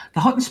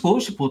 The Hutton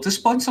Sports Report is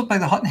sponsored by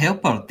the Hutton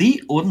Helper,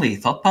 the only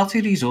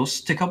third-party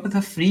resource to come with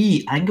a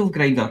free angle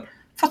grinder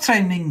for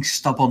trimming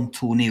stubborn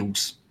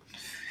toenails.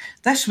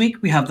 This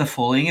week we have the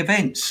following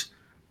events: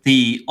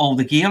 the All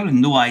the Gear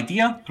and No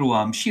Idea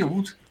Pro-Am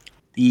Shield,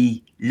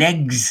 the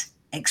Legs,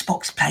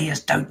 Xbox players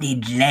don't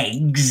need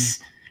legs,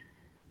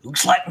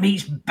 looks like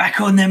meat's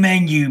back on the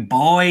menu,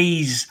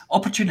 boys,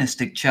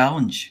 Opportunistic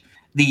Challenge,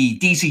 the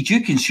DZ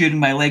Duke Insuring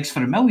My Legs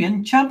for $1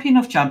 Million Champion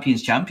of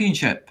Champions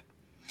Championship,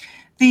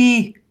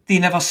 the They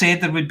Never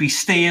Said There Would Be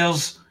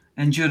Stairs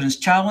Endurance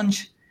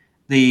Challenge,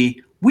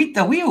 the Wheat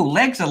the Wheel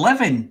Legs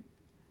 11,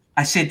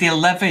 I said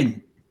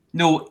 11,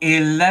 no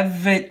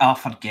 11,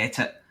 forget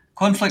it,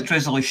 Conflict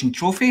Resolution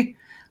Trophy,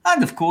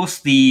 and of course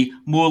the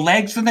More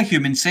Legs Than a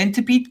Human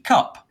Centipede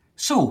Cup.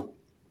 So,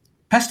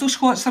 pistol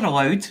squats are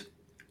allowed,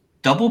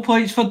 double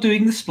points for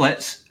doing the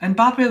splits, and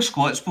barbell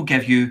squats will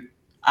give you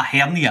a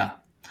hernia.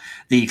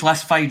 The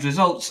classified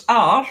results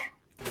are...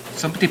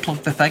 Somebody plug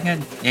the thing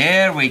in.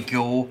 There we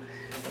go.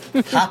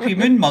 Happy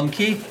Moon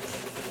Monkey,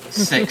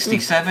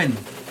 67.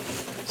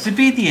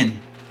 Zebedian,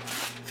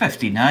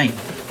 59.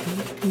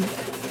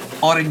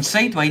 Orange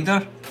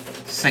Sidewinder,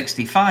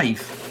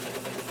 65.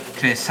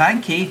 Chris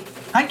Hankey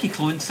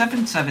Clone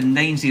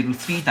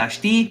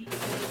 77903-D,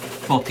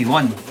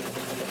 41.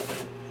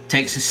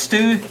 Texas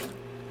Stew,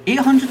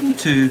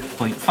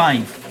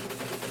 802.5.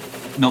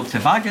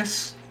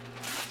 Noctivagus,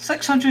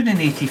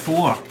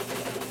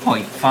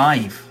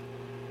 684.5.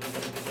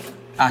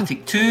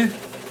 Attic 2,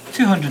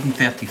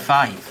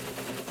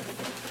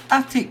 235.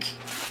 Attic,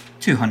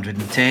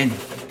 210.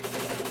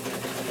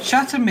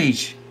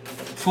 Shattermage,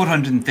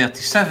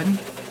 437.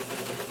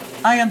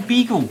 Iron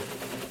Beagle,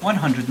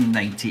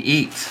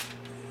 198.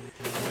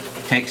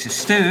 Texas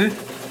Stew,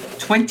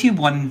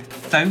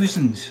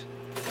 21,000.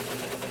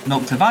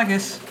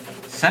 Noctivagus,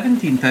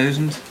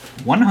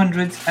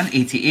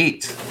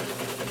 17,188.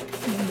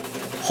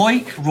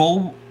 Hoyk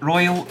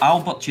Royal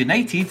Albert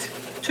United,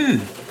 2.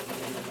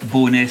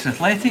 Bowness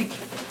Athletic,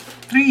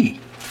 3.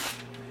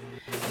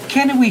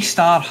 Kennaway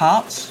Star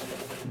Hearts,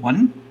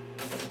 1.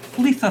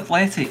 Leith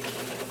Athletic,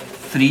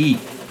 3.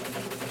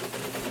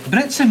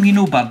 Brits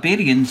Amino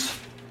Barbarians,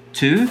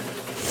 2.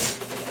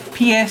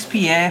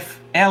 PSPF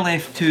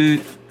LF2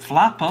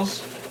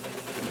 Flappers,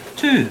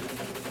 2.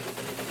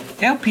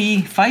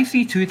 LP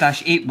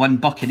 532-81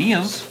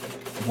 Buccaneers,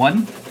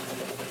 1.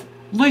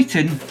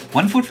 Luton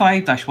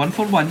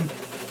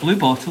 145-141 Blue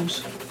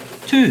Bottles,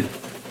 2.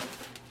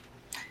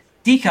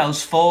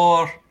 Decals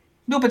for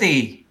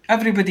nobody.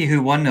 Everybody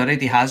who won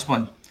already has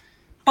one.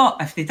 But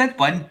if they did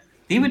win,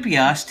 they would be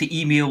asked to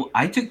email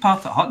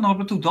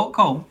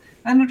itookpart@huttonorbital.com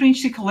and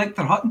arrange to collect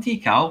their Hutton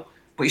decal,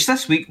 which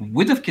this week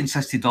would have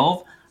consisted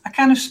of a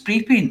can of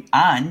spray paint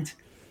and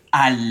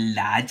a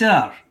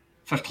ladder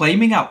for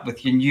climbing up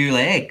with your new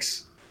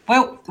legs.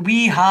 Well,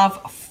 we have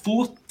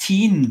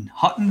 14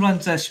 Hutton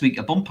runs this week,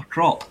 a bumper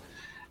crop,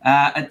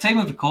 at time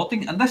of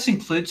recording, and this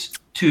includes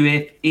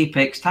 2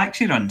 Apex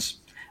taxi runs.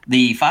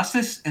 The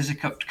fastest is a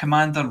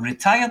Commander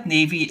Retired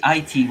Navy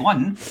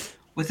IT1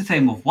 with a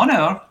time of 1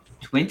 hour,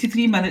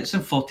 23 minutes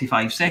and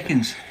 45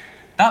 seconds.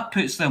 That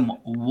puts them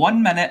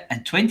 1 minute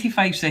and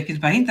 25 seconds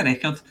behind the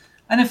record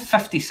and in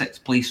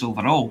 56th place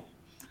overall.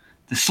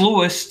 The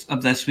slowest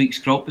of this week's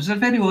crop was our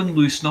very own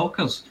Loose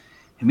Knockers,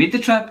 who made the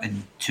trip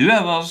in 2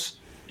 hours,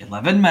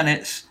 11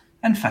 minutes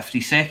and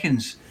 50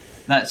 seconds.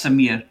 That's a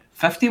mere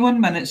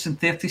 51 minutes and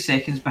 30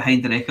 seconds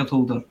behind the record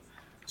holder.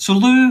 So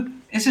Lou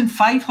is in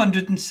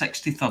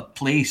 563rd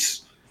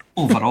place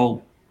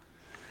overall.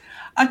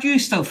 Are you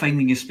still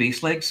finding your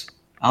space legs?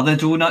 Are the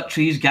donut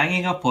trees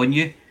ganging up on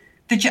you?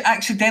 Did you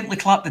accidentally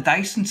clap the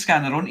Dyson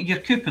scanner onto your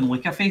coupon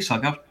like a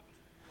facehugger?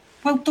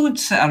 Well, don't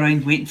sit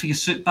around waiting for your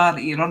suit bar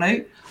to run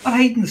out or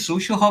hide in the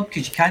social hub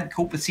because you can't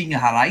cope with seeing your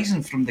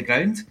horizon from the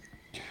ground.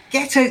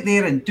 Get out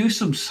there and do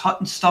some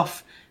Hutton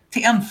stuff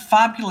to earn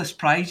fabulous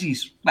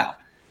prizes. Well,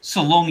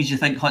 so long as you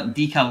think Hutton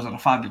decals are a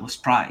fabulous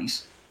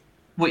prize,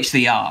 which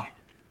they are.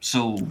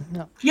 So,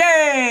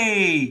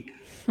 Yay!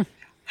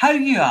 How,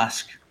 you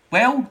ask?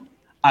 Well,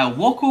 I'll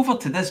walk over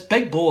to this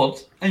big board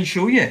and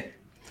show you.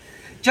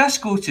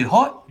 Just go to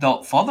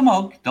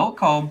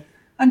hot.forthemug.com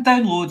and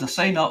download or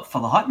sign up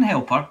for the Hutton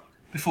Helper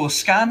before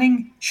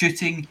scanning,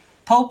 shooting,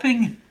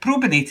 pulping,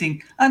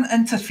 probinating and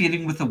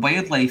interfering with the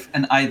wildlife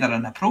in either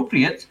an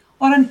appropriate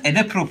or an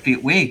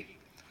inappropriate way.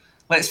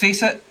 Let's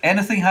face it,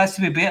 anything has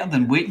to be better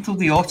than wait until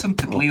the autumn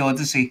to play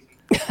Odyssey.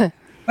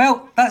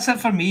 Well, that's it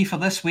for me for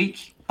this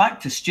week.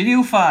 Back to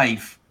Studio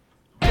 5.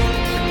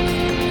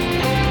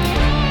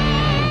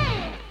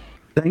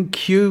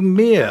 Thank you,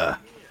 Mia.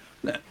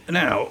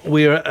 Now,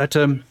 we're at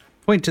a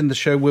point in the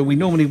show where we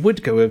normally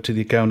would go over to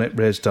the Galnet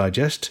Rares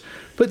Digest,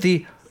 but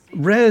the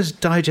Rares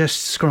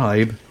Digest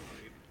scribe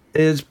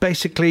is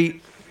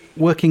basically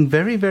working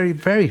very, very,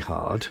 very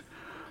hard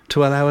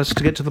to allow us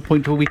to get to the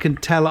point where we can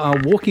tell our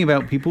walking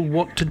about people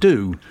what to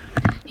do.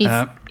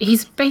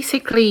 He's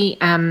basically...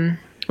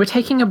 we're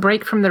taking a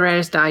break from the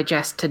Rares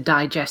Digest to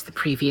digest the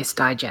previous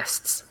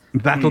digests.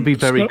 That'll be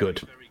very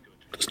good.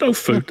 There's no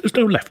food. There's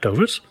no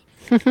leftovers.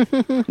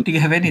 Do you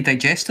have any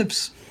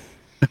digestives?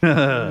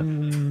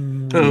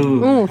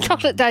 Oh,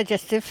 chocolate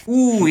digestive.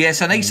 Oh,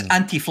 yes, a nice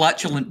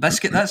anti-flatulent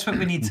biscuit. That's what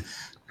we need.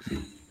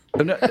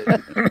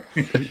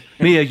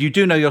 Mia, you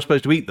do know you're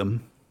supposed to eat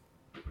them.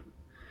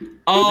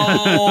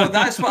 Oh,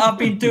 that's what I've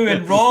been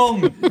doing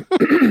wrong.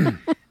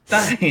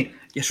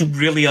 It's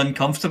really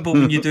uncomfortable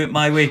when you do it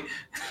my way.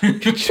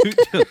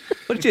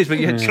 What it is, but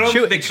the crumbs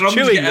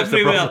chewing get that's the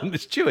everywhere. problem.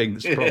 It's chewing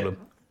that's the problem.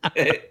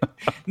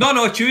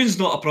 No, chewing's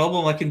not a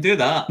problem. I can do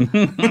that.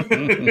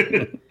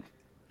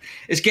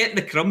 It's getting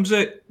the crumbs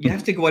out. You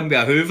have to go in with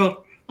a hoover.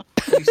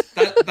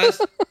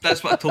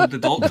 That's what I told the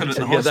doctor at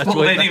the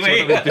hospital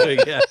anyway. That's what I was doing,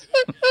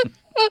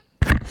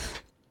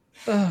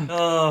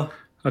 yeah.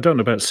 I don't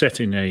know about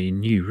setting a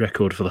new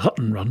record for the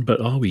Hutton Run,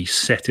 but are we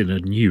setting a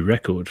new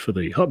record for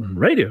the Hutton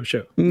Radio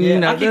Show?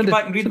 Yeah, I can go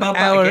back and read about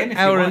that again if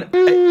you want.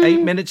 And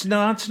 8 minutes.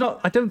 No, it's not.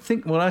 I don't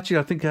think. Well, actually,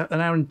 I think an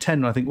hour and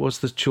 10. I think was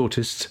the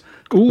shortest.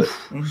 Oof.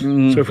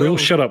 So if we all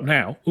shut up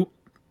now. Ooh.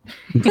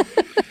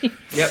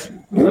 Yep.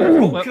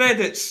 Roll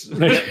credits.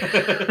 Well,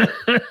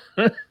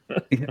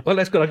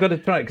 that's good. I've got to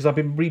try it because I've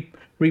been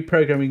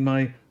reprogramming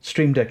my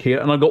Stream Deck here,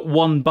 and I've got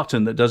one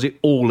button that does it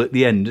all at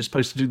the end. It's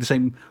supposed to do the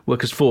same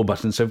work as 4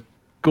 buttons, so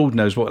God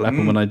knows what will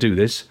happen when I do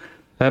this.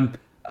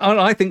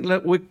 I think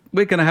look,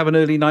 we're going to have an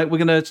early night.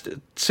 We're going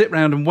to sit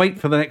round and wait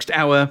for the next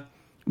hour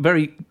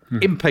very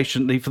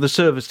impatiently for the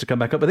servers to come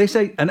back up. But they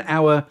say an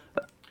hour,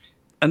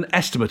 an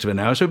estimate of an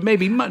hour, so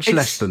maybe much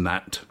less than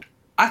that.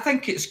 I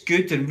think it's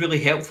good and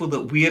really helpful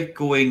that we're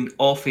going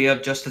off air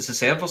just as the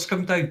servers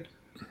come down.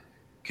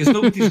 Because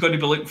nobody's going to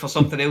be looking for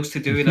something else to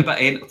do and a bit of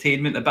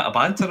entertainment, a bit of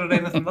banter or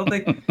anything, are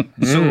they?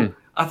 So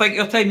I think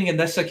your timing in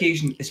this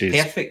occasion is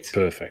perfect.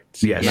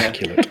 Perfect. Yes.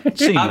 Immaculate.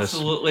 Seamless.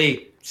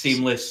 Absolutely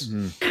seamless.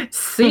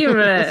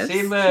 Seamless.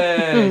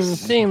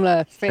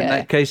 Seamless. In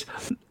that case,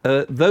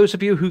 those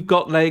of you who've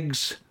got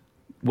legs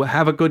will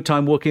have a good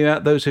time walking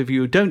out. Those of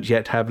you who don't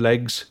yet have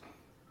legs,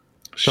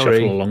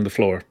 sorry. Shuffle along the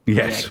floor.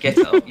 Yes. Yeah, get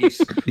it up,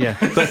 yes. Yeah,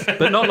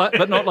 but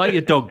not like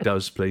your dog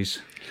does, please.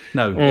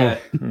 No. Yeah,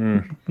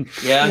 I'm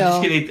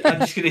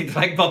just gonna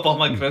drag up all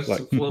my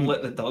crisps and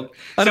let the dog.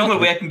 Somewhere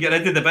where I can get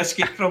rid of the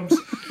biscuit crumbs.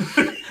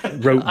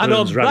 Rope And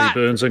burns, on rally that-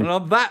 burns, and and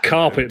on that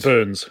carpet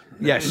burns.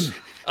 Yes,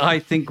 I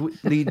think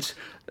needs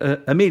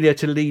Amelia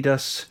to lead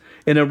us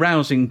in a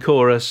rousing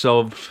chorus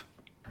of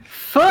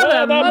For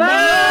the mug!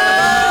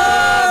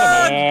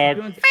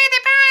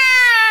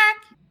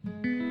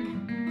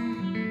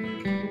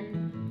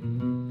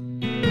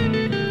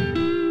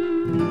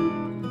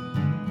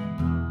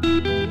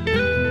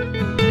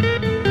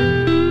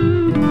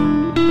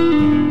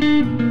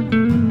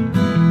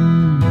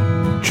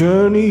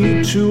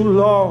 Journey too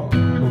long,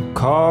 a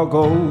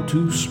cargo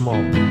too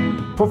small.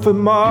 Profit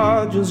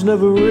margins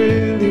never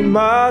really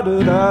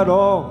mattered at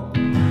all.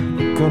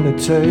 We're gonna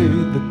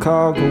take the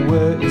cargo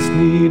where it's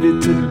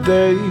needed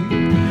today.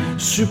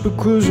 Super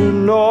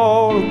cruising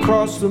all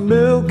across the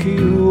Milky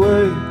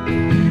Way.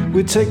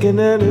 We're taking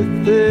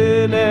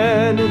anything,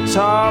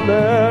 anytime,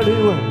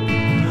 anywhere.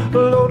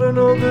 Loading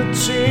all the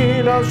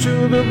teen out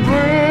to the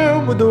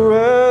brim with the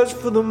rest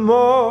for the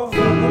more,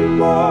 for the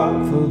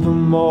more, for the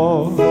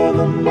more, for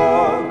the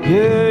more.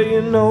 Yeah,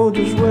 you know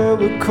just where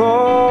we're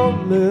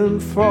coming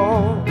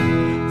from.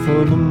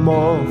 For the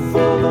more,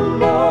 for the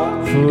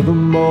more, for the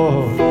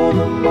more, for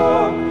the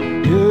more.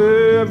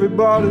 Yeah,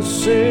 everybody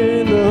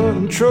sing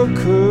the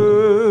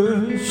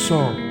trucker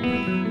song.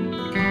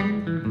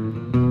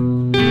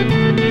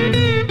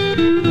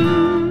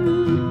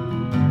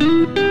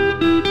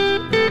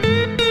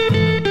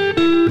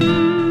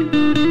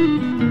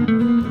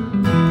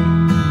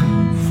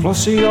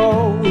 Flossie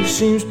always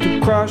seems to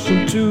crash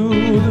into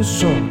the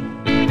sun.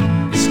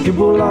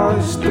 Skibble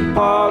likes the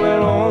pilot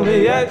on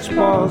the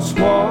Xbox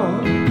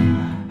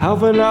One.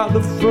 Alvin out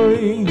the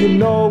free, you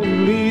know,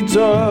 leads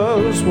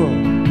us well.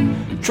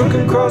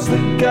 Trucking across the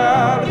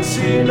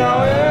galaxy,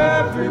 now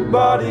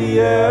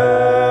everybody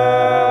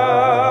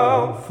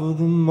out. For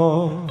the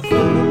more, for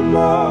the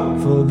more,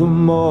 for the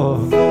more,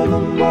 for the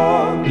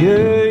more.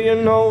 Yeah, you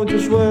know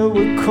just where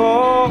we're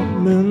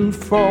coming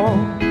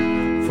from.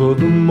 For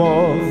the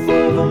more,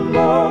 for the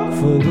more,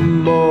 for the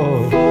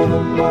more, for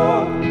the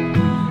more.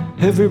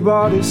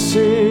 Everybody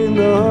sing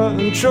the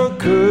Hutton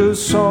Truckers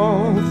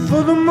song.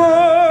 For the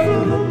more,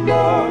 for the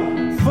more,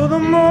 for the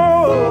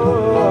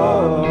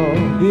more.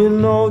 You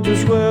know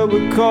just where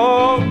we're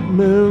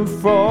coming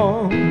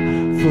from.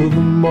 For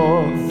the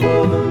more,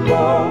 for the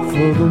more,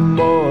 for the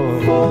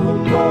more, for the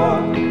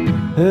more.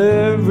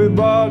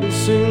 Everybody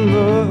sing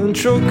the Hutton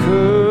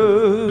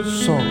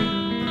Truckers song.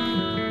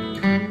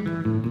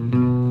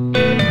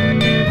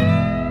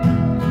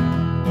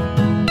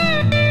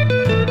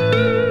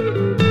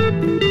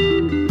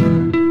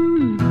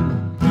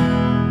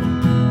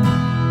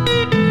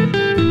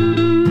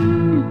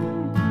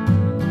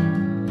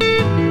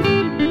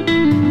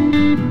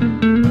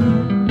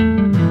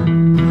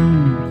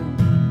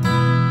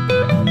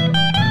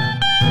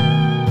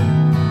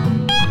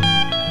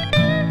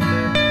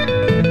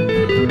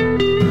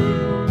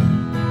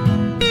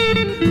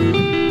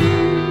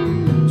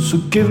 So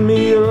give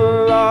me a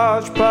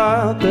large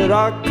pipe that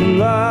I can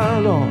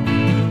land on,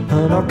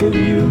 and I'll give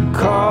you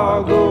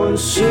cargo and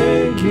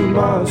sing you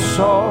my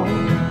song.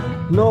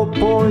 No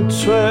point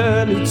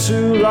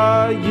 22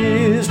 light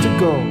years to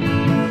go,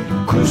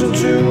 cruising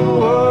to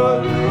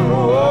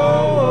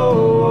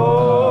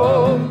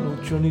no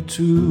journey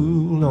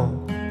too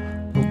long,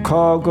 no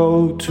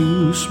cargo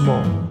too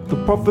small. The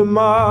profit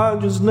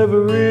margins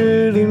never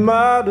really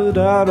mattered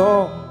at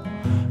all.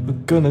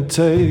 We're gonna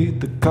take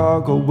the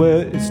cargo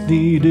where it's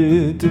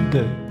needed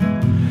today.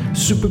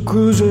 Super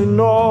cruising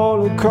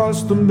all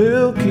across the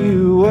Milky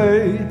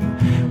Way.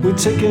 We're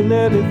taking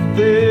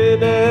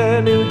anything,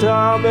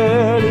 anytime,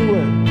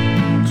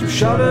 anywhere. So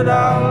shout it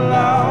out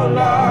loud,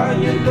 like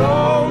you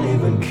don't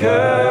even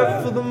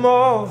care. For the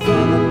more, for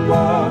the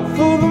more,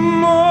 for the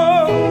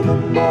more, for the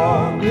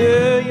more.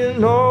 Yeah, you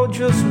know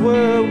just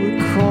where we're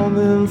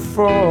coming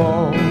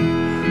from.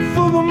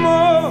 For the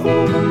more,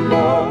 for the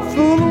more,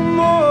 for the more.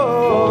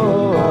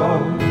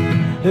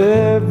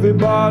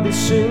 Everybody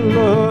sing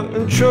the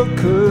Hutton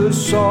Truckers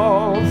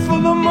song. For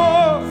the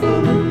more, for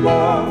the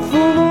more,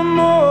 for the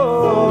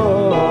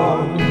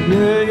more.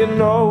 Yeah, you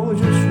know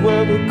just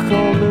where we're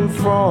coming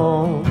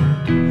from.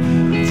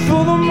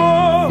 For the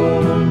more,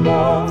 for the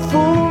more,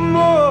 for the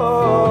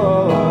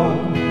more.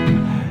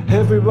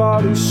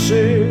 Everybody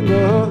sing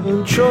the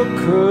Hutton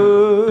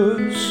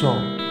Truckers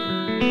song.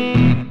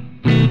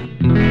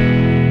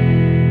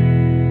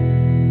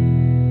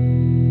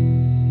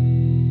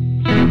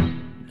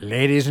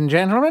 Ladies and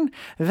gentlemen,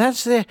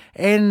 that's the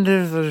end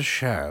of the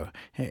show.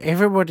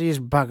 Everybody's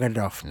buggered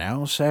off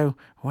now, so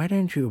why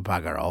don't you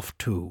bugger off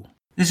too?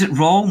 Is it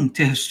wrong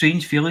to have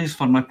strange feelings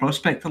for my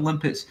prospector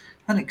limpets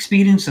and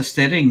experience a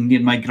stirring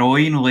near my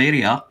groinal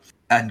area,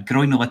 and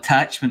groinal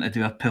attachment, I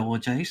do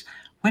apologise,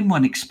 when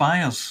one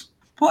expires?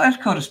 What our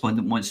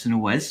correspondent wants to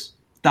know is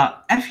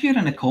that if you're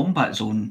in a combat zone